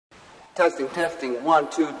Testing, testing, 1,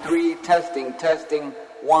 2, 3. Testing, testing,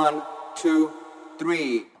 1, 2,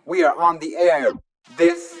 3. We are on the air.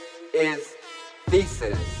 This is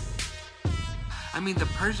Thesis. I mean, the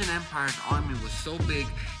Persian Empire's army was so big,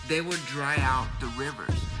 they would dry out the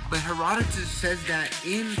rivers. But Herodotus says that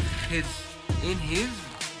in his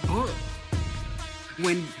book.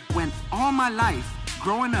 When all my life,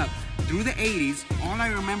 growing up, through the 80s, all I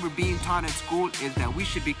remember being taught at school is that we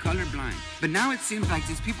should be colorblind. But now it seems like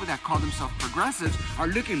these people that call themselves progressives are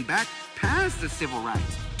looking back past the civil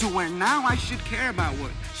rights to where now I should care about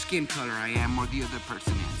what skin color I am or the other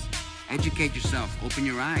person is. Educate yourself, open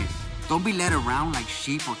your eyes. Don't be led around like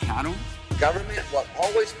sheep or cattle. Government will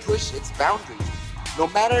always push its boundaries, no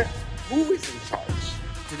matter who is in charge.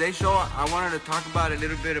 Today's show, I wanted to talk about a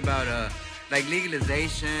little bit about like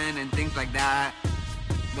legalization and things like that.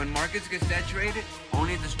 When markets get saturated,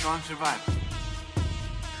 only the strong survive.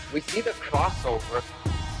 We see the crossover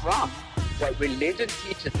from what religion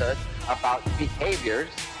teaches us about behaviors,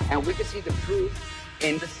 and we can see the proof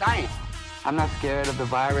in the science. I'm not scared of the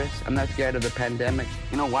virus. I'm not scared of the pandemic.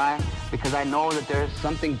 You know why? Because I know that there's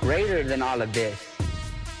something greater than all of this.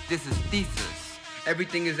 This is Thesis.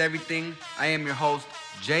 Everything is everything. I am your host,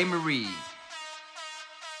 Jay Marie.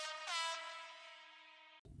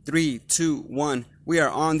 3, 2, 1. We are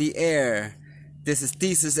on the air. This is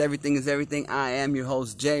Thesis. Everything is everything. I am your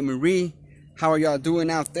host, Jay Marie. How are y'all doing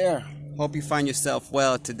out there? Hope you find yourself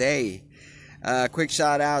well today. Quick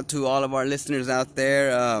shout out to all of our listeners out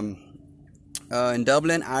there in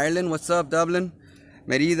Dublin, Ireland. What's up, Dublin?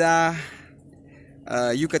 Merida,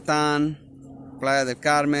 Yucatan, Playa del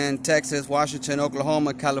Carmen, Texas, Washington,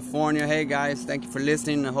 Oklahoma, California. Hey guys, thank you for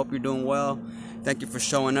listening. I hope you're doing well. Thank you for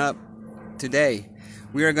showing up today.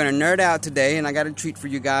 We are going to nerd out today, and I got a treat for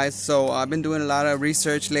you guys. So I've been doing a lot of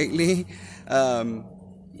research lately,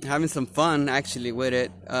 having some fun actually with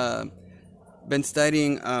it. Been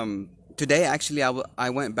studying. Today actually I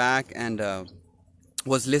went back and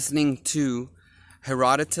was listening to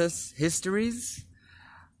Herodotus Histories.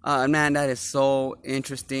 Man, that is so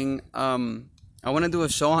interesting. I want to do a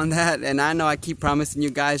show on that, and I know I keep promising you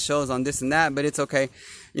guys shows on this and that, but it's okay.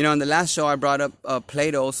 You know, in the last show I brought up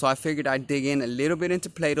Plato, so I figured I'd dig in a little bit into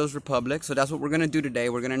Plato's Republic. So that's what we're going to do today.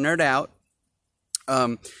 We're going to nerd out.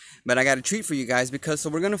 But I got a treat for you guys so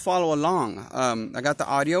we're going to follow along. I got the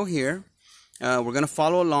audio here. We're going to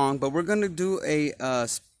follow along, but we're going to do a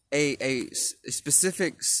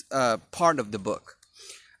specific part of the book.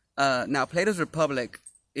 Now, Plato's Republic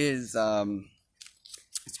is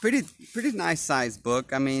it's pretty nice sized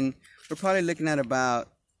book. I mean, we're probably looking at about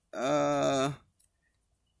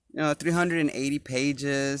 380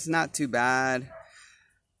 pages. Not too bad.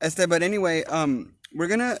 But anyway, we're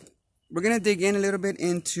gonna dig in a little bit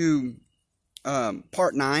into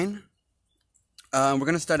part 9. We're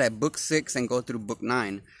gonna start at book 6 and go through book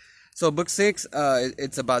 9. So book 6,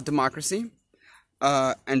 it's about democracy,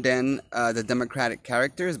 and then the democratic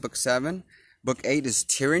characters. Book 7, book 8 is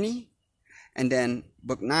tyranny, and then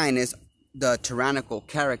book 9 is the tyrannical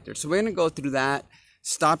character. So we're gonna go through that,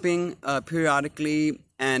 stopping periodically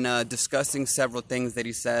and discussing several things that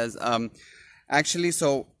he says. Actually,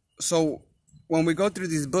 so when we go through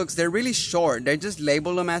these books, they're really short. They just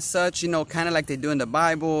label them as such, kind of like they do in the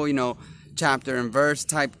Bible, chapter and verse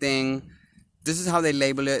type thing. This is how they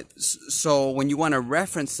label it. So when you want to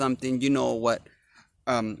reference something, you know what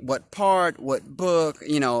part, what book,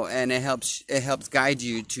 and it helps guide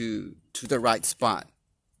you to the right spot.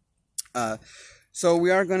 So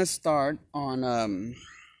we are going to start on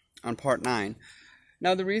part 9.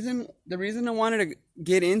 Now the reason I wanted to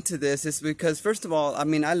get into this is because, first of all, I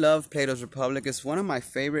mean, I love Plato's Republic. It's one of my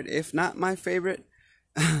favorite, if not my favorite,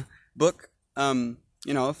 book.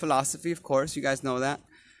 Philosophy, of course, you guys know that.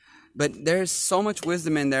 But there's so much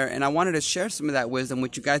wisdom in there, and I wanted to share some of that wisdom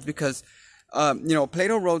with you guys because,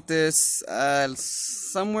 Plato wrote this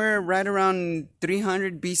somewhere right around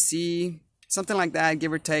 300 BC, something like that,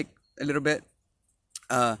 give or take a little bit.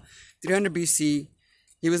 300 BC,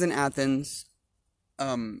 he was in Athens,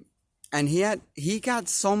 and he got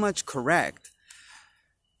so much correct.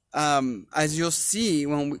 As you'll see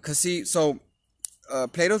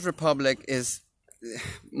Plato's Republic is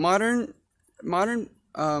modern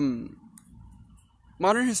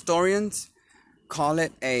historians call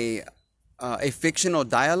it a fictional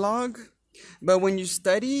dialogue, but when you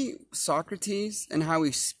study Socrates and how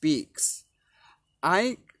he speaks,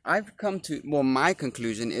 I've come to, my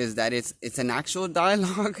conclusion is that it's an actual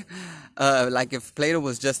dialogue, like if Plato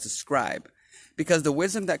was just a scribe, because the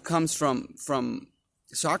wisdom that comes from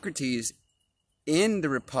Socrates in the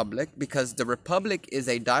Republic, because the Republic is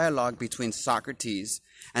a dialogue between Socrates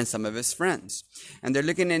and some of his friends. And they're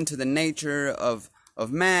looking into the nature of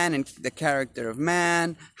man and the character of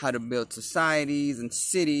man, how to build societies and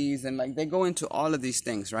cities, and like they go into all of these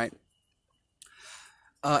things, right?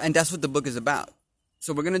 And that's what the book is about.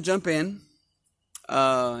 So we're going to jump in,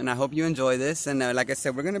 and I hope you enjoy this. And like I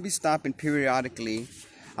said, we're going to be stopping periodically.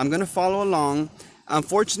 I'm going to follow along.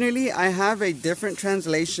 Unfortunately, I have a different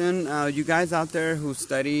translation. You guys out there who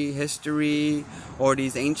study history or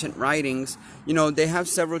these ancient writings, you know, they have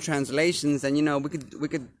several translations, and you know, we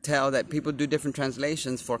could tell that people do different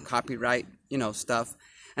translations for copyright, you know, stuff,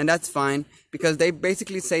 and that's fine because they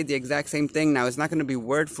basically say the exact same thing. Now, it's not going to be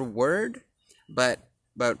word for word, but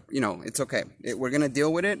you know, it's okay. We're going to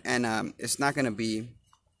deal with it, and it's not going to be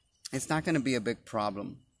a big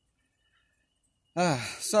problem.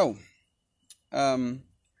 So.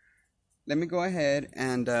 Let me go ahead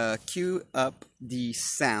and cue up the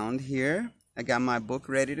sound here. I got my book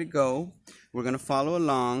ready to go. We're going to follow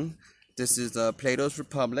along. This is Plato's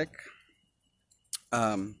Republic,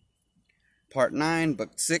 Part 9,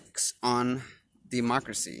 Book 6 on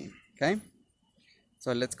democracy. Okay?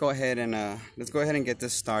 So let's go ahead and get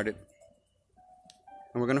this started.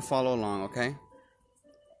 And we're going to follow along, okay?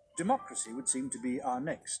 Democracy would seem to be our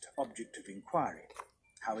next object of inquiry.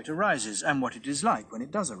 How it arises and what it is like when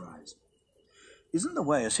it does arise. Isn't the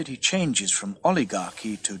way a city changes from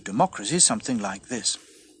oligarchy to democracy something like this?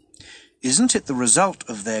 Isn't it the result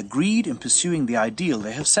of their greed in pursuing the ideal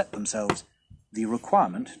they have set themselves, the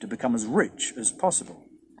requirement to become as rich as possible?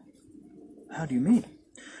 How do you mean?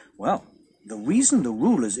 Well, the reason the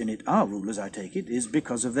rulers in it are rulers, I take it, is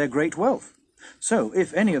because of their great wealth. So,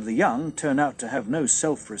 if any of the young turn out to have no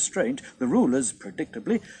self-restraint, the rulers,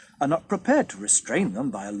 predictably, are not prepared to restrain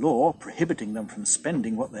them by a law prohibiting them from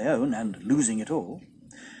spending what they own and losing it all.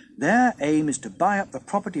 Their aim is to buy up the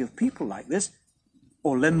property of people like this,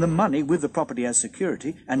 or lend them money with the property as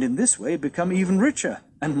security, and in this way become even richer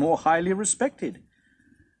and more highly respected.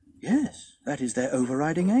 Yes, that is their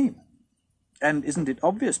overriding aim. And isn't it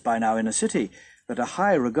obvious by now in a city that a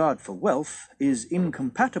high regard for wealth is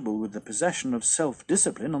incompatible with the possession of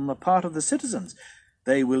self-discipline on the part of the citizens?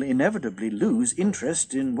 They will inevitably lose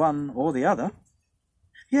interest in one or the other.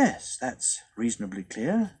 Yes, that's reasonably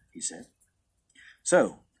clear, he said.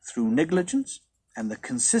 So, through negligence and the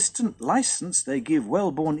consistent license they give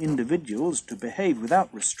well-born individuals to behave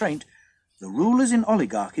without restraint, the rulers in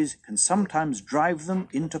oligarchies can sometimes drive them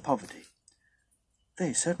into poverty.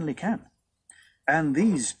 They certainly can. And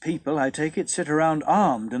these people, I take it, sit around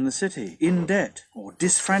armed in the city, in debt, or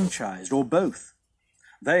disfranchised, or both.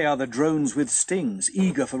 They are the drones with stings,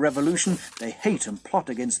 eager for revolution. They hate and plot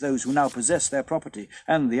against those who now possess their property,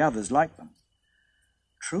 and the others like them.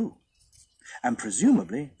 True. And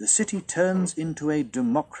presumably the city turns into a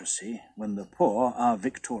democracy when the poor are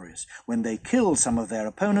victorious, when they kill some of their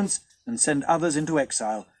opponents and send others into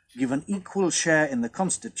exile, give an equal share in the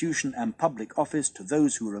constitution and public office to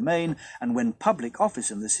those who remain, and when public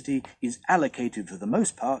office in the city is allocated for the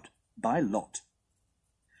most part by lot.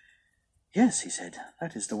 Yes, he said,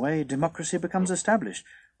 that is the way democracy becomes established,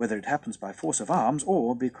 whether it happens by force of arms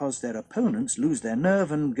or because their opponents lose their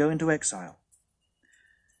nerve and go into exile.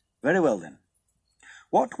 Very well then.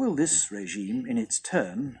 What will this regime in its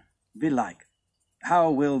turn be like? How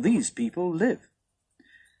will these people live?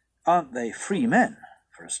 Aren't they free men,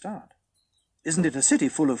 for a start? Isn't it a city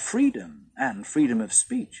full of freedom and freedom of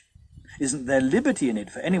speech? Isn't there liberty in it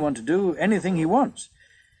for anyone to do anything he wants?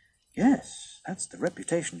 Yes, that's the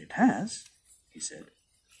reputation it has, he said.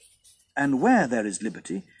 And where there is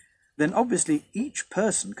liberty, then obviously each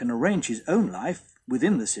person can arrange his own life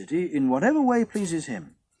within the city in whatever way pleases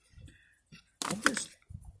him. Obviously.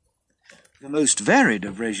 The most varied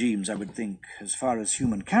of regimes, I would think, as far as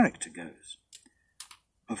human character goes.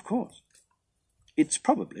 Of course. It's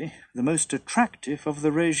probably the most attractive of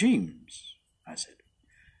the regimes, I said.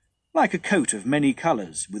 Like a coat of many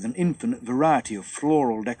colours, with an infinite variety of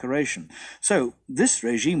floral decoration. So this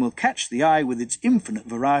regime will catch the eye with its infinite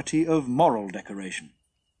variety of moral decoration.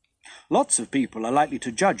 Lots of people are likely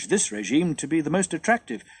to judge this regime to be the most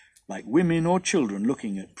attractive, like women or children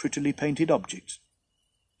looking at prettily painted objects.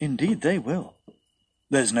 Indeed they will.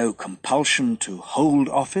 There's no compulsion to hold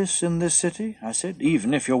office in this city, I said,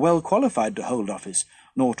 even if you're well qualified to hold office,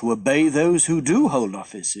 nor to obey those who do hold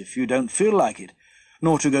office if you don't feel like it,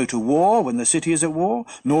 nor to go to war when the city is at war,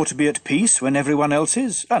 nor to be at peace when everyone else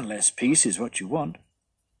is, unless peace is what you want.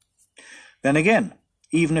 Then again,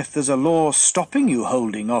 even if there's a law stopping you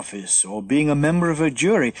holding office or being a member of a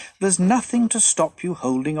jury, there's nothing to stop you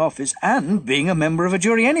holding office and being a member of a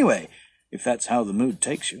jury anyway, if that's how the mood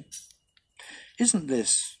takes you. Isn't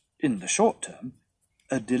this, in the short term,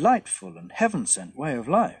 a delightful and heaven-sent way of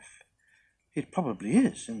life. It probably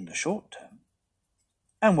is in the short term.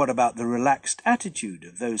 And what about the relaxed attitude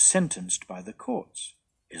of those sentenced by the courts?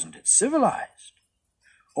 Isn't it civilized?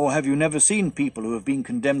 Or have you never seen people who have been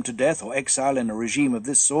condemned to death or exile in a regime of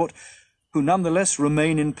this sort, who nonetheless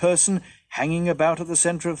remain in person, hanging about at the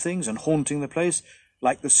centre of things and haunting the place,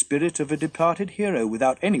 like the spirit of a departed hero,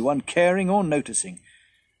 without anyone caring or noticing?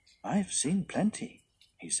 I've seen plenty,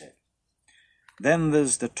 he said. Then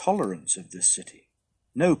there's the tolerance of this city.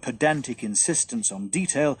 No pedantic insistence on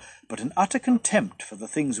detail, but an utter contempt for the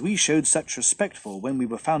things we showed such respect for when we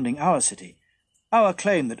were founding our city. Our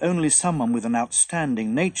claim that only someone with an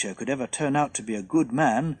outstanding nature could ever turn out to be a good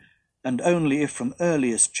man, and only if from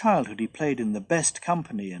earliest childhood he played in the best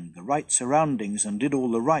company and the right surroundings and did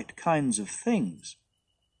all the right kinds of things.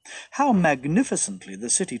 How magnificently the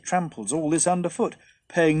city tramples all this underfoot,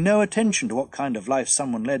 paying no attention to what kind of life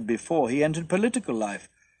someone led before he entered political life.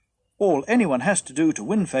 All anyone has to do to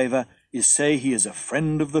win favour is say he is a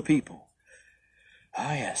friend of the people.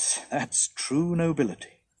 Ah, yes, that's true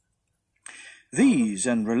nobility. These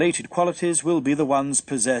and related qualities will be the ones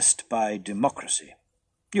possessed by democracy.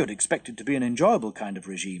 You'd expect it to be an enjoyable kind of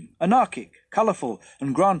regime, anarchic, colourful,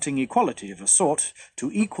 and granting equality of a sort to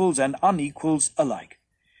equals and unequals alike.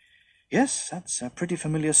 Yes, that's a pretty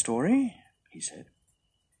familiar story, he said.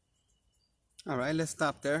 All right, let's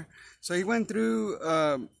stop there. So he went through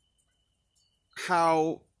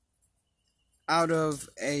how out of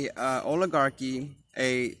a oligarchy,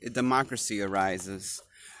 a democracy arises.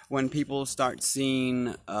 When people start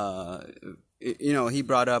seeing, he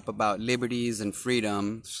brought up about liberties and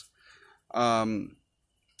freedoms. And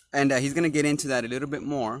he's going to get into that a little bit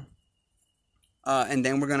more. And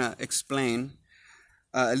then we're going to explain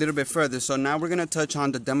a little bit further. So now we're going to touch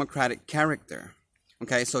on the democratic character.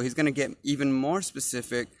 Okay, so he's going to get even more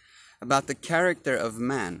specific about the character of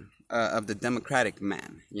man, of the democratic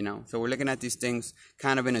man, So we're looking at these things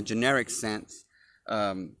kind of in a generic sense.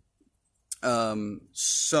 And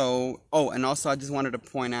also I just wanted to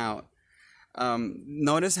point out,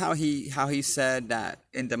 notice how he said that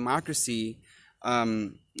in democracy,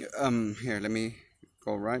 here, let me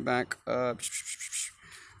go right back up.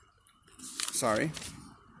 Sorry.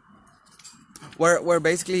 Where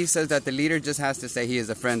basically he says that the leader just has to say he is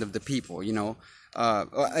a friend of the people,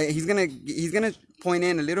 He's gonna point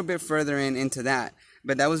in a little bit further into that,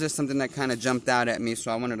 but that was just something that kind of jumped out at me,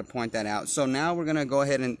 so I wanted to point that out. So now we're gonna go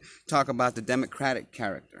ahead and talk about the democratic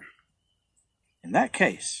character. In that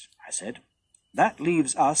case, I said, that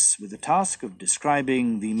leaves us with the task of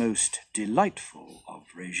describing the most delightful of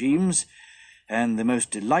regimes and the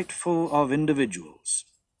most delightful of individuals,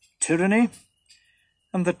 tyranny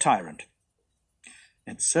and the tyrant.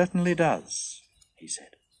 It certainly does, he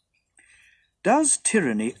said. Does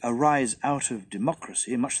tyranny arise out of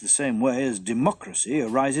democracy in much the same way as democracy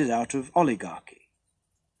arises out of oligarchy?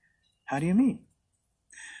 How do you mean?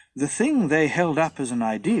 The thing they held up as an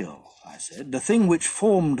ideal, I said, the thing which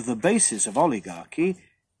formed the basis of oligarchy,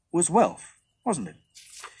 was wealth, wasn't it?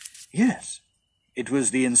 Yes. It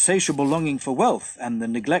was the insatiable longing for wealth and the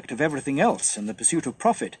neglect of everything else and the pursuit of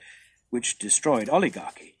profit which destroyed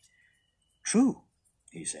oligarchy. True,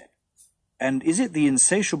 he said. And is it the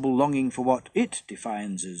insatiable longing for what it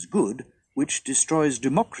defines as good which destroys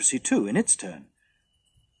democracy too in its turn?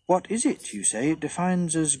 What is it, you say, it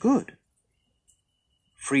defines as good?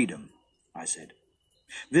 Freedom, I said.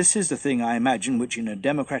 This is the thing, I imagine, which in a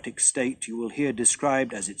democratic state you will hear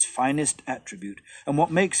described as its finest attribute, and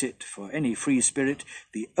what makes it, for any free spirit,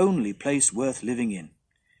 the only place worth living in.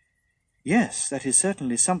 Yes, that is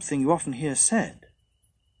certainly something you often hear said.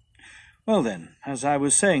 Well then, as I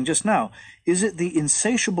was saying just now, is it the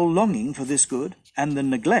insatiable longing for this good and the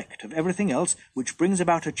neglect of everything else which brings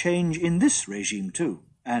about a change in this regime too,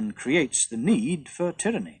 and creates the need for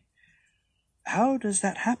tyranny? How does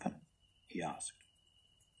that happen? He asked.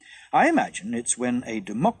 I imagine it's when a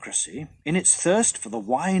democracy, in its thirst for the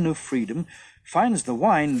wine of freedom, finds the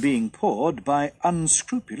wine being poured by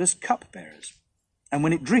unscrupulous cupbearers, and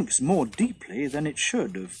when it drinks more deeply than it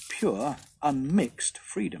should of pure, unmixed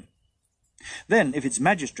freedom. Then, if its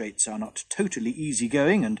magistrates are not totally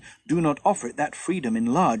easygoing and do not offer it that freedom in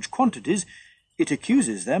large quantities, it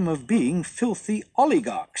accuses them of being filthy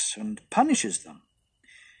oligarchs and punishes them.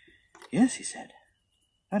 Yes, he said,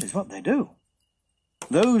 that is what they do.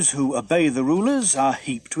 Those who obey the rulers are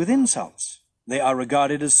heaped with insults. They are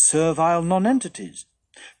regarded as servile nonentities.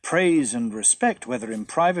 Praise and respect, whether in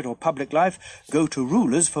private or public life, go to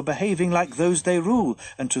rulers for behaving like those they rule,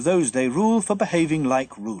 and to those they rule for behaving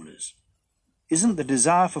like rulers. Isn't the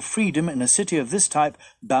desire for freedom in a city of this type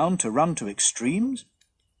bound to run to extremes?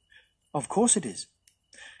 Of course it is.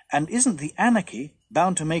 And isn't the anarchy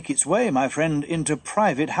bound to make its way, my friend, into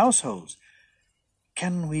private households?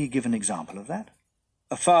 Can we give an example of that?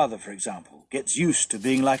 A father, for example, gets used to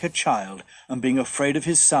being like a child and being afraid of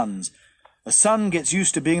his sons. A son gets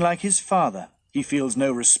used to being like his father. He feels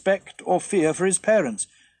no respect or fear for his parents.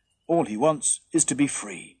 All he wants is to be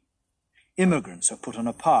free. Immigrants are put on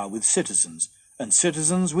a par with citizens, and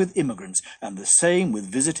citizens with immigrants, and the same with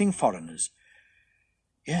visiting foreigners.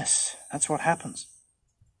 Yes, that's what happens.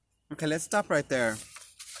 Okay, let's stop right there.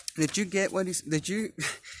 Did you get what did you?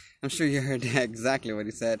 I'm sure you heard exactly what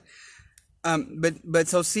he said. But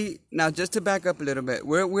so see, now just to back up a little bit,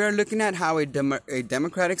 we're looking at how a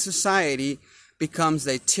democratic society becomes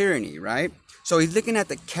a tyranny, right? So he's looking at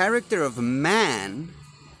the character of man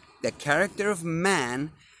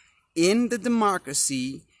in the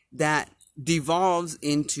democracy that devolves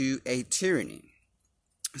into a tyranny.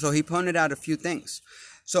 So he pointed out a few things.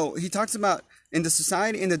 So he talks about in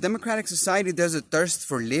the democratic society, there's a thirst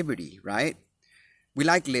for liberty, right? We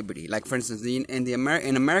like liberty. Like, for instance,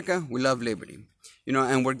 in America, we love liberty,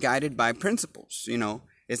 and we're guided by principles,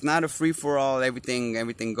 It's not a free-for-all,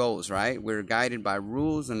 everything goes, right? We're guided by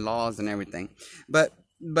rules and laws and everything. But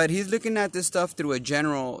he's looking at this stuff through a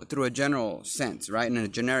general sense, right? In a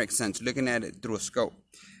generic sense, looking at it through a scope.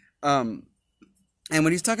 And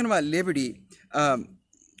when he's talking about liberty, let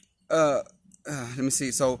me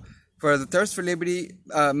see. So, for the thirst for liberty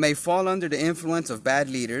may fall under the influence of bad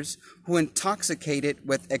leaders who intoxicate it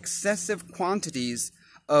with excessive quantities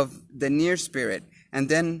of the near spirit, and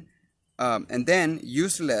then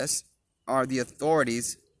useless are the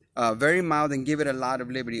authorities, very mild, and give it a lot of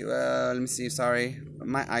liberty. Let me see. Sorry,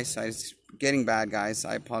 my eyesight is getting bad, guys.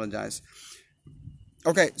 I apologize.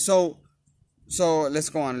 Okay, so let's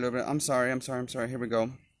go on a little bit. I'm sorry. Here we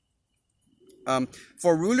go.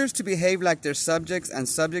 For rulers to behave like their subjects and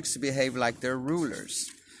subjects to behave like their rulers.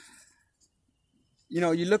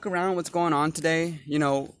 You look around what's going on today.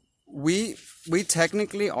 We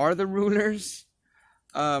technically are the rulers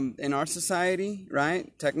in our society,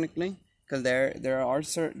 right? Technically, because there are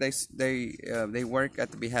certain they work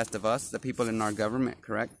at the behest of us, the people in our government,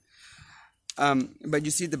 correct? But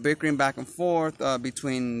you see the bickering back and forth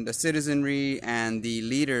between the citizenry and the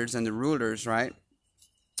leaders and the rulers, right?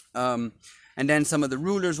 And then some of the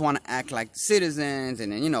rulers want to act like citizens,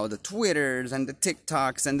 and then, the Twitters and the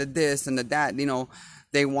TikToks and the this and the that,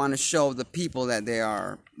 they want to show the people that they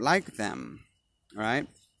are like them, right?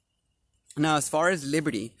 Now, as far as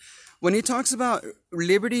liberty, when he talks about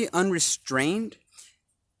liberty unrestrained,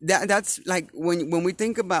 that's like when we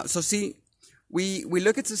think about, so see, we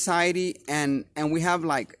look at society and we have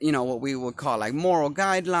like, what we would call like moral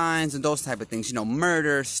guidelines and those type of things,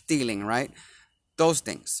 murder, stealing, right? Those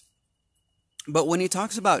things. But when he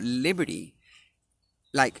talks about liberty,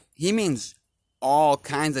 like, he means all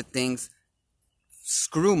kinds of things,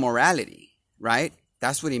 screw morality, right?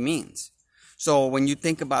 That's what he means. So when you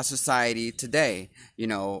think about society today,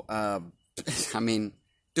 I mean,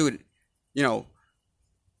 dude,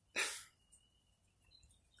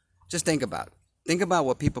 just think about it. Think about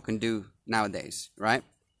what people can do nowadays, right?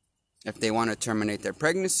 If they want to terminate their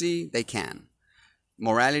pregnancy, they can.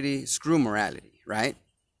 Morality, screw morality, right?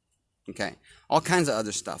 Okay, all kinds of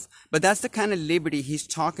other stuff. But that's the kind of liberty he's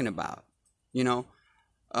talking about,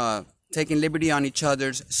 taking liberty on each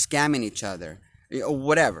other's, scamming each other,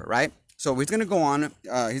 whatever, right? So he's going to go on,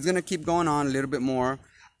 he's going to keep going on a little bit more,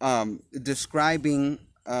 describing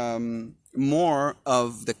more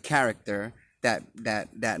of the character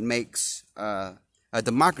that makes a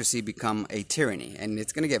democracy become a tyranny. And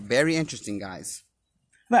it's going to get very interesting, guys.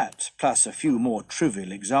 That, plus a few more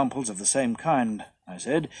trivial examples of the same kind, I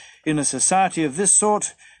said. In a society of this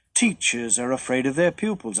sort, teachers are afraid of their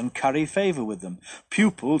pupils and curry favour with them.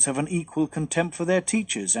 Pupils have an equal contempt for their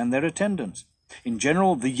teachers and their attendants. In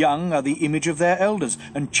general, the young are the image of their elders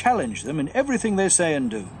and challenge them in everything they say and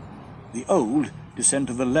do. The old descend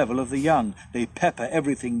to the level of the young. They pepper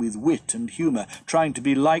everything with wit and humour, trying to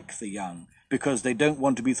be like the young, because they don't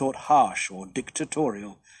want to be thought harsh or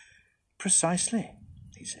dictatorial. Precisely,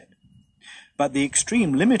 he said. But the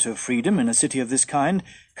extreme limit of freedom in a city of this kind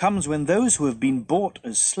comes when those who have been bought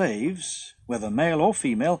as slaves, whether male or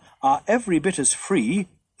female, are every bit as free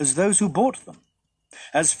as those who bought them.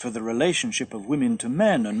 As for the relationship of women to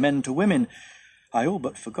men and men to women, I all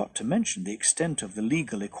but forgot to mention the extent of the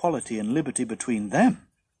legal equality and liberty between them.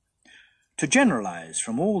 To generalize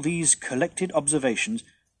from all these collected observations,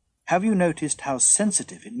 have you noticed how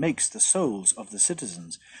sensitive it makes the souls of the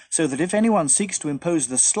citizens, so that if anyone seeks to impose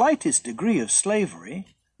the slightest degree of slavery,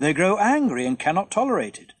 they grow angry and cannot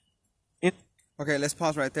tolerate it? Okay, let's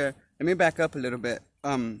pause right there. Let me back up a little bit.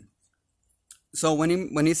 So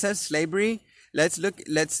when he says slavery, let's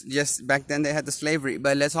just, back then they had the slavery,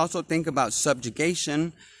 but let's also think about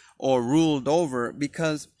subjugation or ruled over,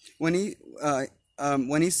 because when he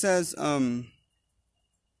says oh,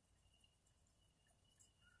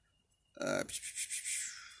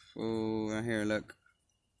 here, look.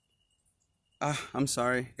 I'm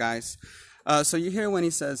sorry, guys. So you hear when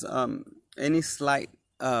he says any slight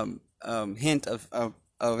hint of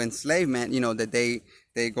enslavement, that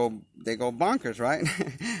they go bonkers, right?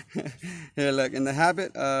 Here, look, in the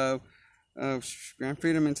habit of grant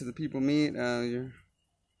freedom into the people meet, you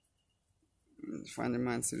find their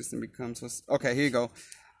mind citizen becomes okay. Here you go.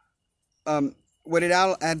 What it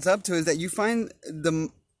all adds up to is that you find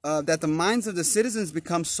that the minds of the citizens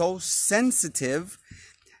become so sensitive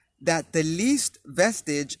that the least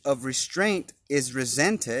vestige of restraint is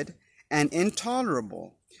resented and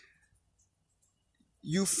intolerable.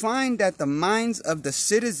 You find that the minds of the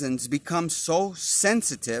citizens become so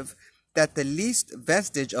sensitive that the least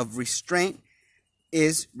vestige of restraint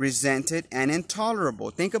is resented and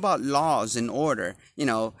intolerable. Think about laws and order,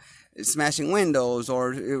 smashing windows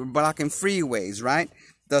or blocking freeways, right?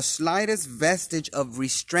 The slightest vestige of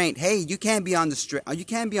restraint. Hey, you can't be on the street. You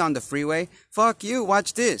can't be on the freeway. Fuck you.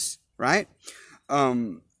 Watch this, right?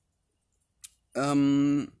 The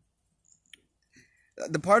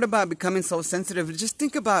part about becoming so sensitive, just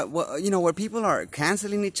think about where people are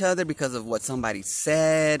canceling each other because of what somebody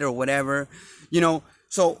said or whatever,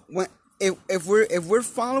 So if we're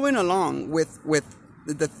following along with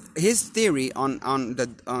his theory on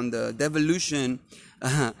the devolution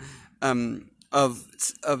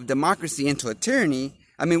of democracy into a tyranny,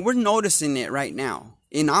 I mean, we're noticing it right now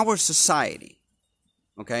in our society.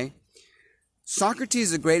 Okay, Socrates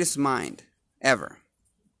is the greatest mind ever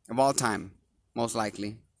of all time. Most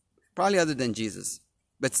likely. Probably other than Jesus.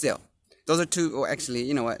 But still. Those are two. Or actually,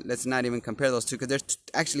 you know what? Let's not even compare those two, because there's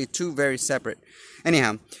actually two very separate.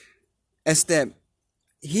 Anyhow.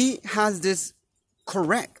 He has this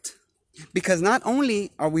correct. Because not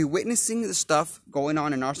only are we witnessing the stuff going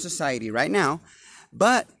on in our society right now,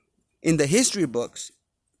 but in the history books,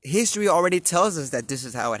 history already tells us that this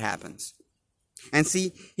is how it happens. And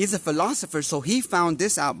see, he's a philosopher, so he found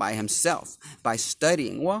this out by himself, by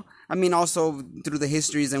studying. Well, I mean, also through the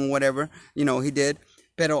histories and whatever, he did.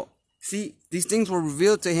 Pero, see, these things were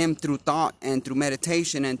revealed to him through thought and through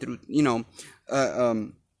meditation and through,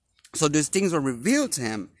 so these things were revealed to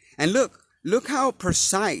him. And look how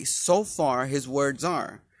precise so far his words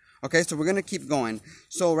are. Okay, so we're going to keep going.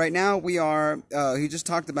 So right now we are, he just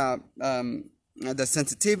talked about the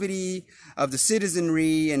sensitivity of the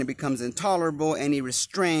citizenry, and it becomes intolerable, any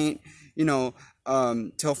restraint,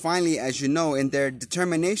 till finally, as you know, in their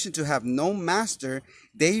determination to have no master,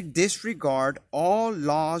 they disregard all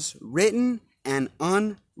laws written and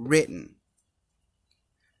unwritten.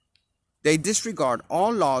 They disregard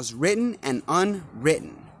all laws written and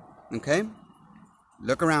unwritten. Okay?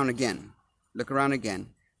 Look around again. Look around again.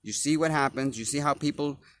 You see what happens. You see how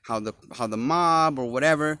people, how the mob or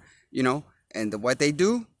whatever, and what they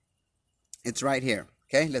do. It's right here.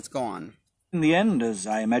 Okay, let's go on. In the end, as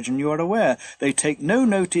I imagine you are aware, they take no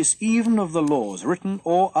notice even of the laws, written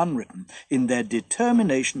or unwritten, in their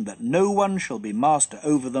determination that no one shall be master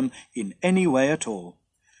over them in any way at all.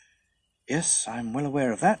 Yes, I'm well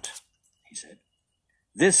aware of that, he said.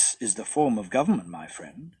 This is the form of government, my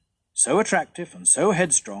friend, so attractive and so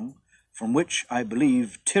headstrong, from which I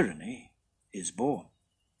believe tyranny is born.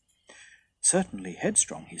 Certainly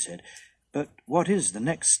headstrong, he said, but what is the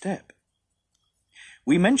next step?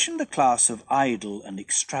 We mentioned the class of idle and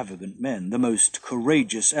extravagant men, the most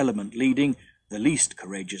courageous element leading, the least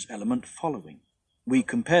courageous element following. We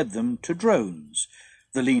compared them to drones,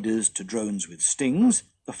 the leaders to drones with stings,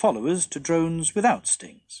 the followers to drones without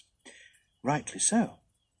stings. Rightly so.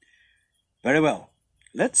 Very well.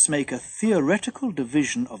 Let's make a theoretical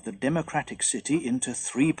division of the democratic city into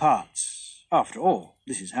 3 parts. After all,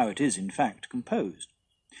 this is how it is in fact composed.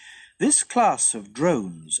 This class of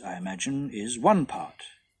drones, I imagine, is one part,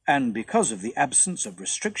 and because of the absence of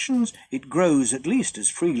restrictions, it grows at least as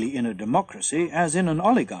freely in a democracy as in an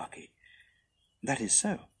oligarchy. That is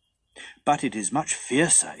so. But it is much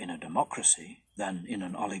fiercer in a democracy than in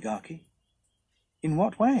an oligarchy. In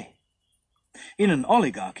what way? In an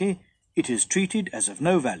oligarchy, it is treated as of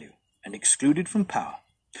no value and excluded from power,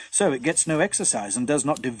 so it gets no exercise and does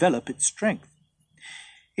not develop its strength.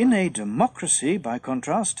 In a democracy, by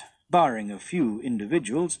contrast, barring a few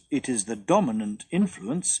individuals, it is the dominant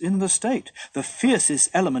influence in the state. The fiercest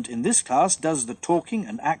element in this class does the talking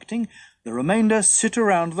and acting. The remainder sit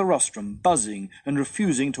around the rostrum, buzzing and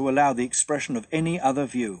refusing to allow the expression of any other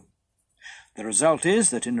view. The result is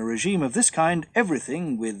that in a regime of this kind,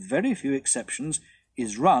 everything, with very few exceptions,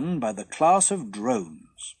 is run by the class of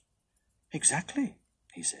drones. Exactly,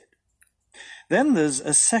 he said. Then there's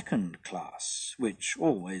a second class, which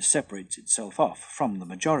always separates itself off from the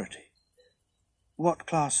majority. What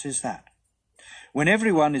class is that? When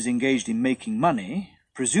everyone is engaged in making money,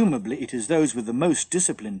 presumably it is those with the most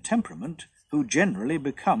disciplined temperament who generally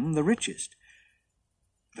become the richest.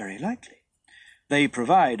 Very likely. They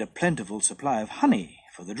provide a plentiful supply of honey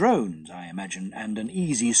for the drones, I imagine, and an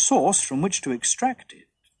easy source from which to extract it.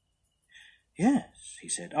 Yes, he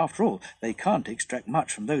said, after all, they can't extract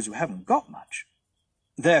much from those who haven't got much.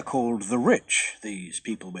 They're called the rich, these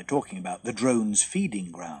people we're talking about, the drones'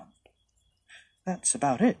 feeding ground. That's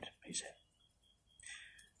about it, he said.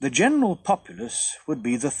 The general populace would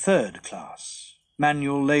be the third class,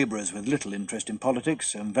 manual labourers with little interest in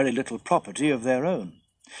politics and very little property of their own.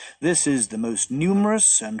 This is the most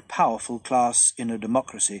numerous and powerful class in a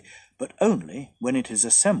democracy, but only when it is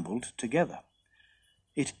assembled together.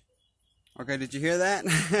 Okay, did you hear that?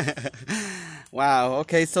 Wow.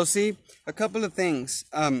 Okay, so see, a couple of things.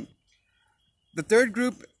 The third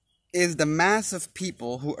group is the mass of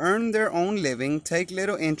people who earn their own living, take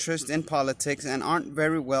little interest in politics, and aren't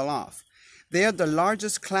very well off. They are the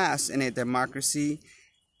largest class in a democracy,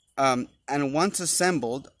 and once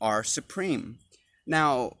assembled, are supreme.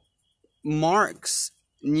 Now, Marx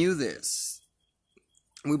knew this.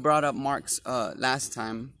 We brought up Marx last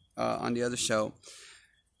time on the other show.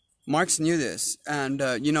 Marx knew this. And,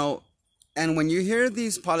 and when you hear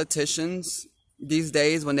these politicians these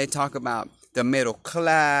days, when they talk about the middle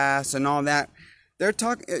class and all that, they're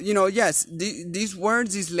talking, yes, these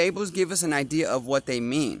words, these labels give us an idea of what they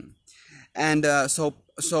mean. And so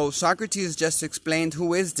Socrates just explained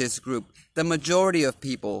who is this group. The majority of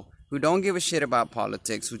people who don't give a shit about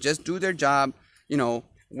politics, who just do their job,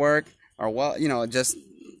 work, or just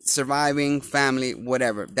surviving, family,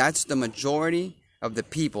 whatever. That's the majority of the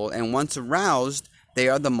people, and once aroused, they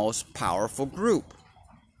are the most powerful group.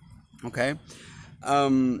 Okay?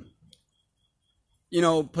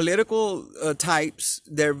 Political types,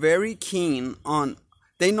 they're very keen on,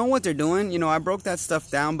 they know what they're doing. I broke that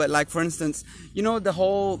stuff down, but like, for instance, the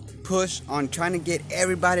whole push on trying to get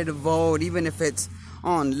everybody to vote, even if it's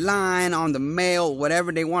online, on the mail,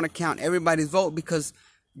 whatever, they want to count everybody's vote, because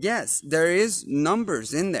yes, there is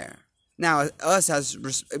numbers in there. Now, us as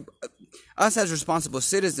responsible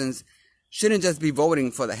citizens shouldn't just be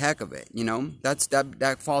voting for the heck of it,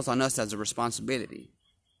 that falls on us as a responsibility.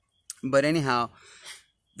 But anyhow,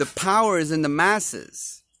 the power is in the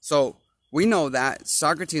masses. So we know that.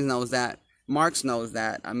 Socrates knows that. Marx knows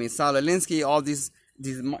that. I mean, Saul Alinsky, all these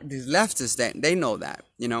leftists, they know that,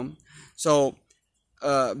 So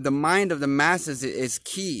the mind of the masses is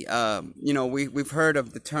key. We've heard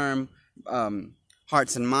of the term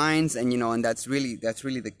hearts and minds, and that's really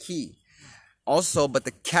the key. Also, but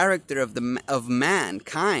the character of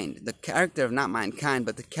mankind, the character of not mankind,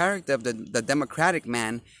 but the character of the democratic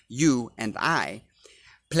man, you and I,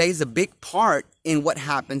 plays a big part in what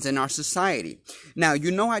happens in our society. Now,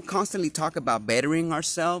 I constantly talk about bettering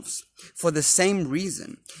ourselves for the same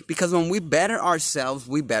reason. Because when we better ourselves,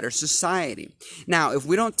 we better society. Now, if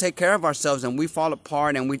we don't take care of ourselves and we fall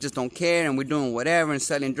apart and we just don't care and we're doing whatever and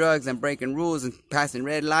selling drugs and breaking rules and passing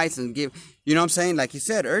red lights and like you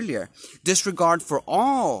said earlier, disregard for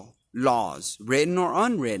all laws, written or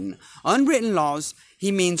unwritten. Unwritten laws, he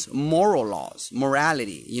means moral laws,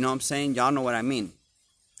 morality. Y'all know what I mean.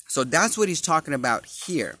 So that's what he's talking about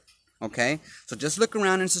here, okay? So just look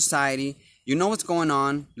around in society. You know what's going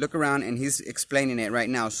on. Look around, and he's explaining it right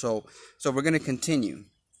now. So we're going to continue.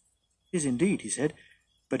 It is indeed, he said.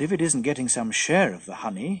 But if it isn't getting some share of the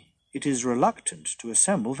honey, it is reluctant to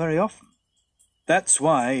assemble very often. That's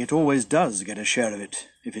why it always does get a share of it,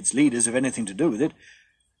 if its leaders have anything to do with it.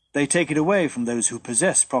 They take it away from those who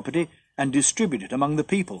possess property and distribute it among the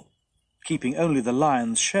people, keeping only the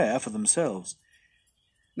lion's share for themselves.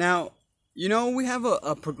 Now, we have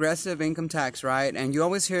a progressive income tax, right? And you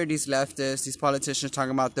always hear these leftists, these politicians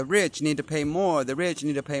talking about the rich need to pay more, the rich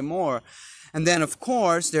need to pay more. And then, of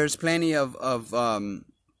course, there's plenty of welfare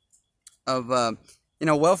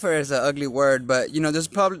is an ugly word, but,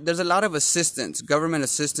 there's a lot of assistance, government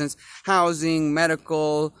assistance, housing,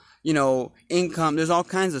 medical, income, there's all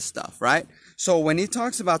kinds of stuff, right? So when he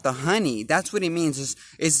talks about the honey, that's what he means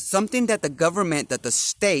is something that the government, that the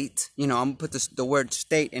state, I'm going to put the word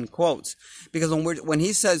state in quotes, because when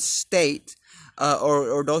he says state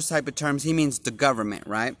or those type of terms, he means the government,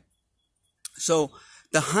 right? So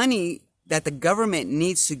the honey that the government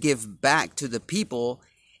needs to give back to the people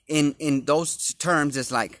in those terms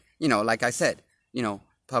is like, like I said,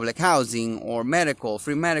 public housing or medical,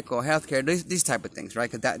 free medical, healthcare, these type of things, right?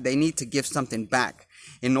 Because that they need to give something back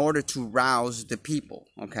in order to rouse the people.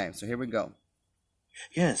 Okay, so here we go.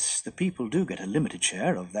 Yes, the people do get a limited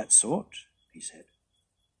share of that sort, he said.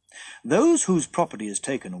 Those whose property is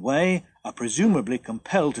taken away are presumably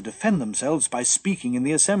compelled to defend themselves by speaking in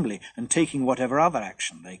the assembly and taking whatever other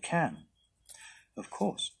action they can. Of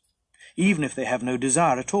course, even if they have no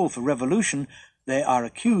desire at all for revolution, they are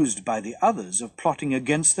accused by the others of plotting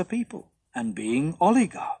against the people and being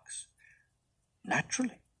oligarchs.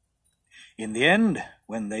 Naturally. In the end,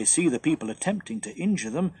 when they see the people attempting to injure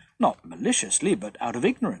them, not maliciously, but out of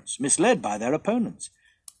ignorance, misled by their opponents,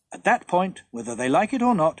 at that point, whether they like it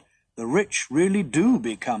or not, the rich really do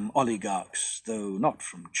become oligarchs, though not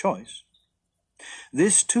from choice.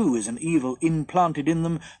 This, too, is an evil implanted in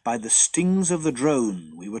them by the stings of the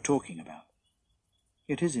drone we were talking about.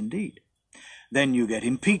 It is indeed. Then you get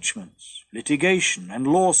impeachments, litigation, and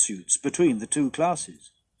lawsuits between the two classes.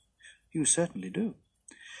 You certainly do.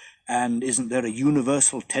 And isn't there a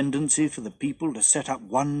universal tendency for the people to set up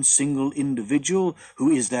one single individual who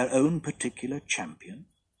is their own particular champion?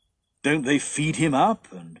 Don't they feed him up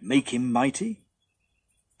and make him mighty?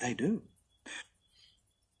 They do.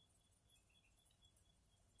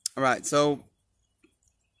 All right, so,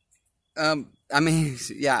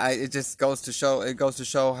 it just goes to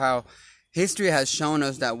show how history has shown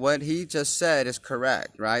us that what he just said is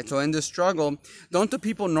correct, right? So in the struggle, don't the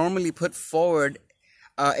people normally put forward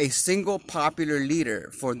a single popular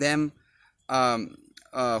leader for them,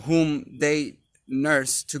 whom they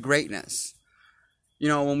nurse to greatness? You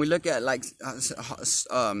know, when we look at like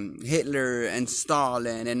Hitler and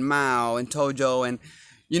Stalin and Mao and Tojo and,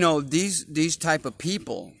 you know, these type of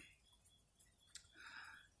people,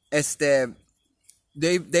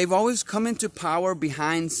 they've always come into power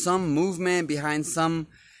behind some movement, behind some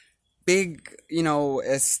big,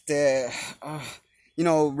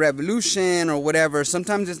 revolution or whatever.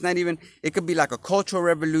 Sometimes it's not even, it could be like a cultural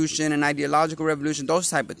revolution, an ideological revolution, those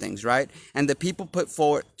type of things, right? And the people put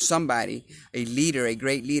forward somebody, a leader, a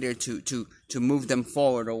great leader to move them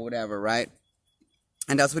forward or whatever, right?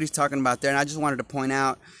 And that's what he's talking about there. And I just wanted to point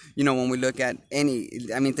out, when we look at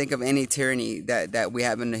think of any tyranny that we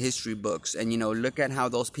have in the history books, and, look at how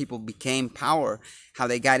those people became power, how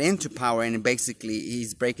they got into power, and basically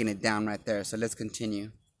he's breaking it down right there. So let's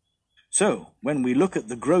continue. So, when we look at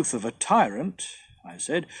the growth of a tyrant, I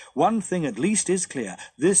said, one thing at least is clear.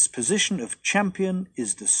 This position of champion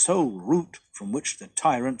is the sole root from which the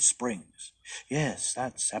tyrant springs. Yes,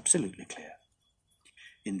 that's absolutely clear.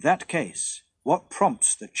 In that case, what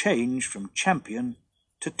prompts the change from champion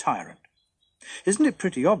to tyrant? Isn't it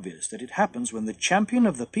pretty obvious that it happens when the champion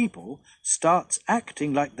of the people starts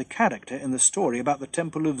acting like the character in the story about the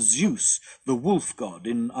temple of Zeus, the wolf god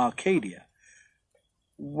in Arcadia?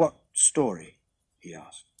 What story? He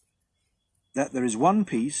asked. That there is one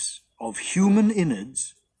piece of human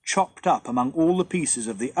innards chopped up among all the pieces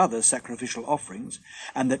of the other sacrificial offerings,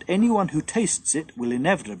 and that anyone who tastes it will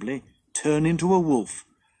inevitably turn into a wolf.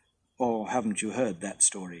 Or haven't you heard that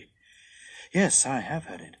story? Yes, I have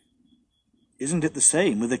heard it. Isn't it the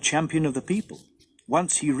same with the champion of the people?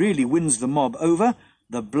 Once he really wins the mob over,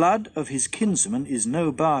 the blood of his kinsman is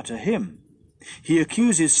no bar to him. He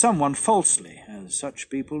accuses someone falsely, as such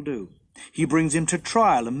people do. He brings him to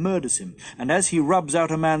trial and murders him, and as he rubs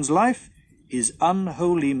out a man's life, his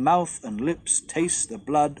unholy mouth and lips taste the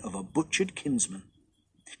blood of a butchered kinsman.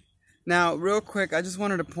 Now, real quick, I just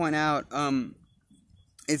wanted to point out,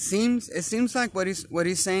 it seems like what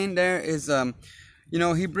he's saying there is,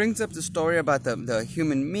 he brings up the story about the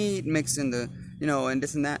human meat mixed in the, and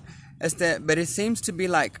this and that. But it seems to be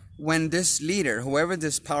like when this leader, whoever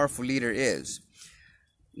this powerful leader is,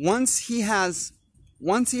 once he has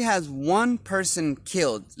one person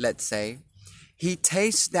killed, let's say, he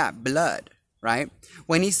tastes that blood, right?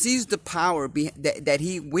 When he sees the power that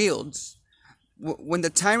he wields, when the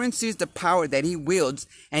tyrant sees the power that he wields,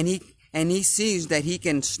 and he sees that he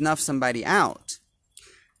can snuff somebody out,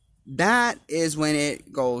 that is when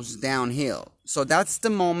it goes downhill. So that's the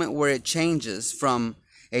moment where it changes from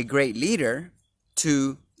a great leader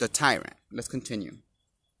to the tyrant. Let's continue.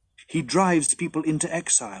 He drives people into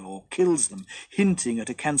exile or kills them, hinting at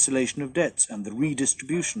a cancellation of debts and the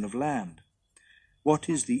redistribution of land. What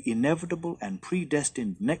is the inevitable and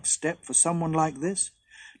predestined next step for someone like this?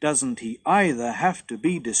 Doesn't he either have to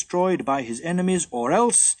be destroyed by his enemies or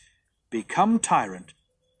else become tyrant,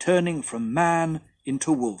 turning from man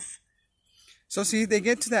into wolf? So see, they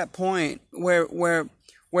get to that point where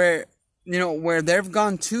they've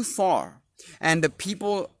gone too far, and the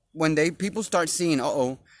people, when people start seeing,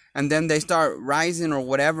 and then they start rising or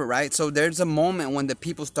whatever, right? So there's a moment when the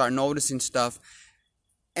people start noticing stuff,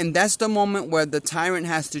 and that's the moment where the tyrant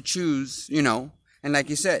has to choose, and like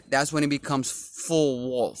you said, that's when he becomes full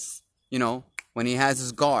wolf, when he has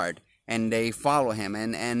his guard and they follow him,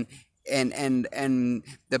 and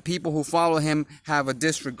the people who follow him have a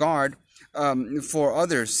disregard for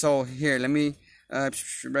others. So here, let me right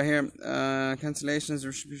here, cancellations.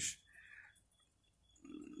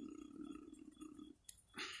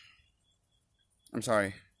 I'm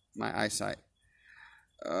sorry, my eyesight.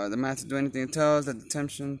 The man to do anything it tells, that the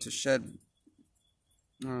temptation to shed.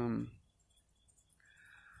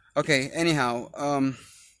 Okay, anyhow.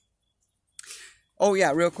 Oh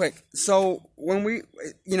yeah, real quick. So when we,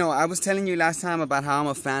 I was telling you last time about how I'm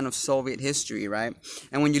a fan of Soviet history, right?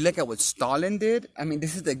 And when you look at what Stalin did, I mean,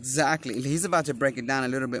 this is exactly, he's about to break it down a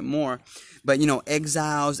little bit more. But,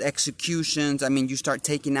 exiles, executions, I mean, you start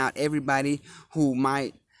taking out everybody who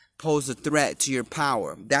might pose a threat to your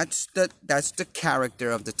power. That's the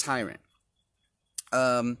character of the tyrant.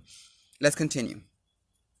 Let's continue.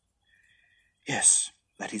 Yes,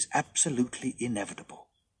 that is absolutely inevitable,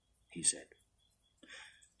 he said.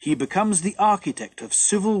 He becomes the architect of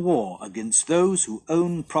civil war against those who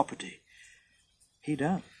own property. He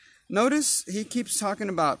does. Notice he keeps talking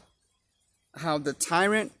about how the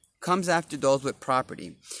tyrant comes after those with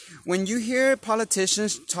property. When you hear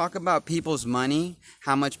politicians talk about people's money,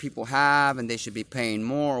 how much people have and they should be paying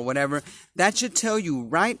more or whatever, that should tell you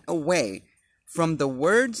right away from the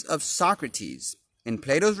words of Socrates in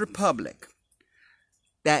Plato's Republic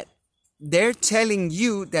that they're telling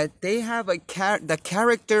you that they have the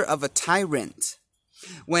character of a tyrant.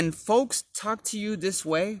 When folks talk to you this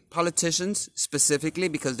way, politicians specifically,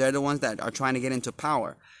 because they're the ones that are trying to get into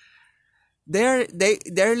power, they're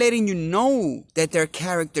letting you know that their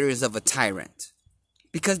character is of a tyrant,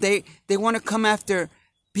 because they want to come after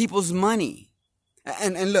people's money.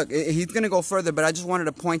 And look, he's going to go further, but I just wanted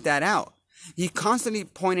to point that out. He's constantly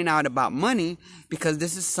pointing out about money because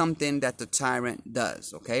this is something that the tyrant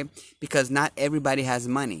does, okay? Because not everybody has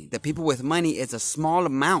money. The people with money is a small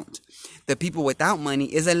amount. The people without money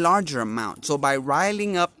is a larger amount. So by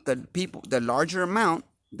riling up the people, the larger amount,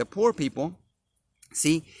 the poor people,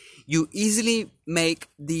 see, you easily make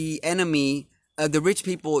the enemy, the rich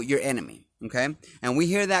people, your enemy. Okay, and we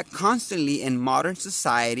hear that constantly in modern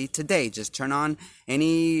society today. Just turn on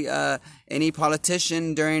any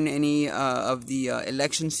politician during any of the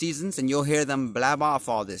election seasons, and you'll hear them blab off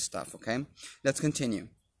all this stuff. Okay, let's continue.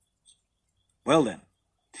 Well then,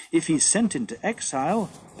 if he's sent into exile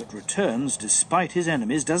but returns despite his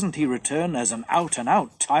enemies, doesn't he return as an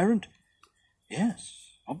out-and-out tyrant? Yes,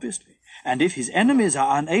 obviously. And if his enemies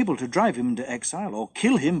are unable to drive him into exile or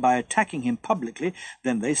kill him by attacking him publicly,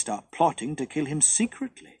 then they start plotting to kill him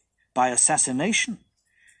secretly, by assassination.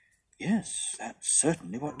 Yes, that's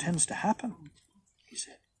certainly what tends to happen, he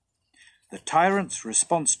said. The tyrant's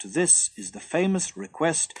response to this is the famous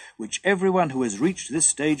request which everyone who has reached this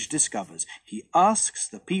stage discovers. He asks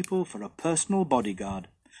the people for a personal bodyguard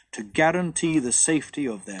to guarantee the safety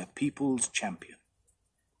of their people's champion.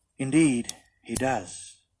 Indeed, he does.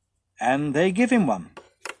 And they give him one,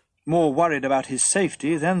 more worried about his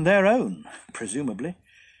safety than their own, presumably.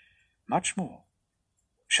 Much more.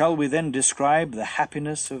 Shall we then describe the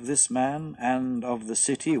happiness of this man and of the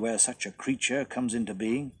city where such a creature comes into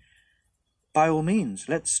being? By all means,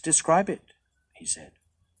 let's describe it, he said.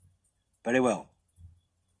 Very well.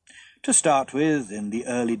 To start with, in the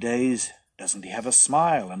early days, doesn't he have a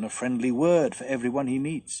smile and a friendly word for everyone he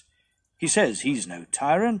meets? He says he's no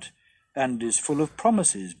tyrant, and is full of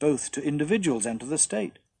promises both to individuals and to the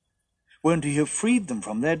state. Won't he have freed them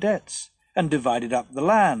from their debts, and divided up the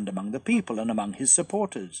land among the people and among his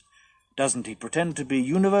supporters? Doesn't he pretend to be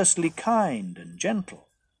universally kind and gentle?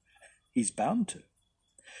 He's bound to.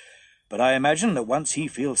 But I imagine that once he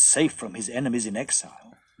feels safe from his enemies in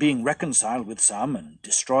exile, being reconciled with some and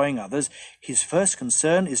destroying others, his first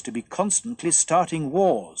concern is to be constantly starting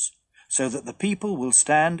wars, so that the people will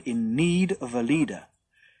stand in need of a leader.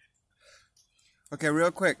 Okay,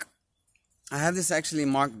 real quick. I have this actually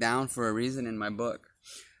marked down for a reason in my book.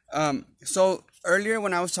 So earlier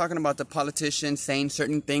when I was talking about the politicians saying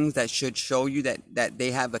certain things that should show you that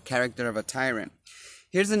they have a character of a tyrant,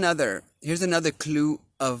 here's another clue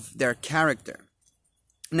of their character.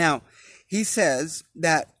 Now, he says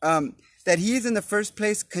that he is in the first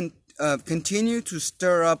place continue to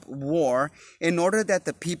stir up war in order that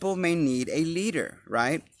the people may need a leader,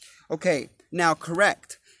 right? Okay, now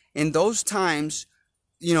correct. In those times,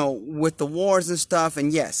 with the wars and stuff,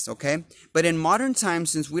 and yes, okay? But in modern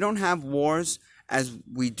times, since we don't have wars as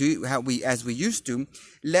we used to,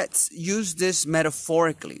 let's use this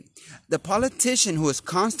metaphorically. The politician who is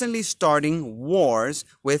constantly starting wars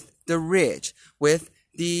with the rich, with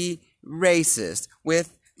the racist,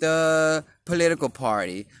 with the political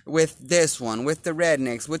party, with this one, with the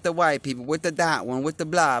rednecks, with the white people, with that one, with the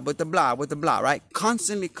blah, with the blah, with the blah, right?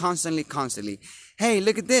 Constantly. Hey,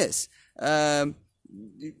 look at this.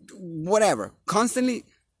 Whatever. Constantly,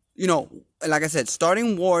 like I said,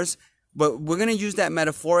 starting wars, but we're going to use that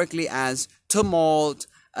metaphorically as tumult,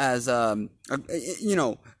 as,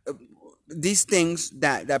 these things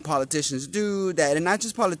that politicians do, and not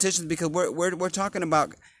just politicians, because we're talking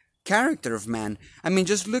about character of man. I mean,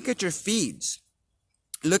 just look at your feeds.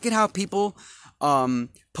 Look at how people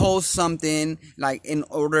post something like in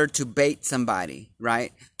order to bait somebody,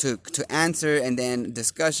 right? To answer, and then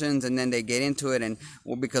discussions, and then they get into it, and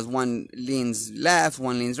because one leans left,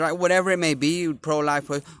 one leans right, whatever it may be, pro-life,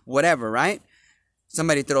 whatever, right?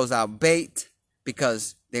 Somebody throws out bait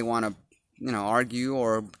because they want to, argue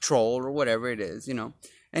or troll or whatever it is,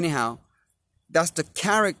 Anyhow, that's the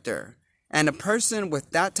character. And a person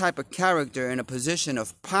with that type of character in a position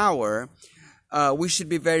of power, we should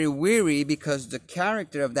be very weary, because the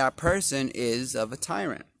character of that person is of a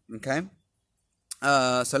tyrant. Okay?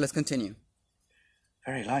 So let's continue.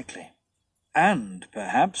 Very likely. And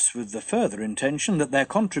perhaps with the further intention that their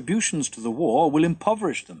contributions to the war will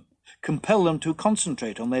impoverish them, compel them to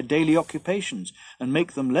concentrate on their daily occupations, and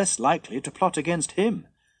make them less likely to plot against him.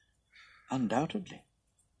 Undoubtedly.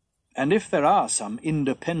 And if there are some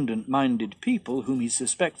independent-minded people whom he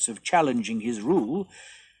suspects of challenging his rule,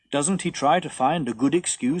 doesn't he try to find a good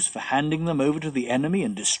excuse for handing them over to the enemy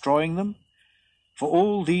and destroying them? For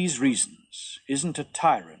all these reasons, isn't a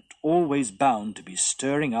tyrant always bound to be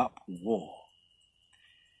stirring up war?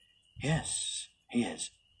 Yes, he is.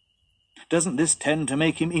 Doesn't this tend to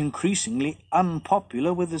make him increasingly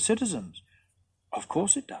unpopular with the citizens? Of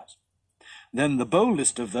course it does. Then the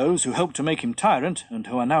boldest of those who helped to make him tyrant, and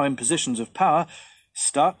who are now in positions of power,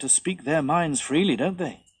 start to speak their minds freely, don't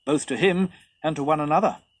they? Both to him and to one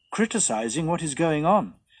another, criticizing what is going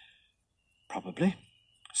on. Probably.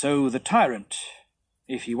 So the tyrant,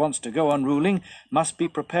 if he wants to go on ruling, must be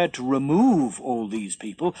prepared to remove all these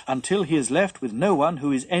people until he is left with no one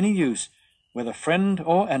who is any use, whether friend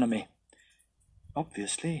or enemy.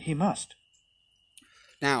 Obviously, he must.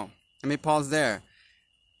 Now, let me pause there.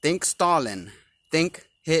 Think Stalin, think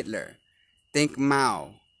Hitler, think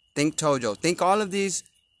Mao, think Tojo, think all of these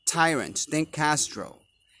tyrants, think Castro.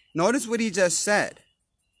 Notice what he just said.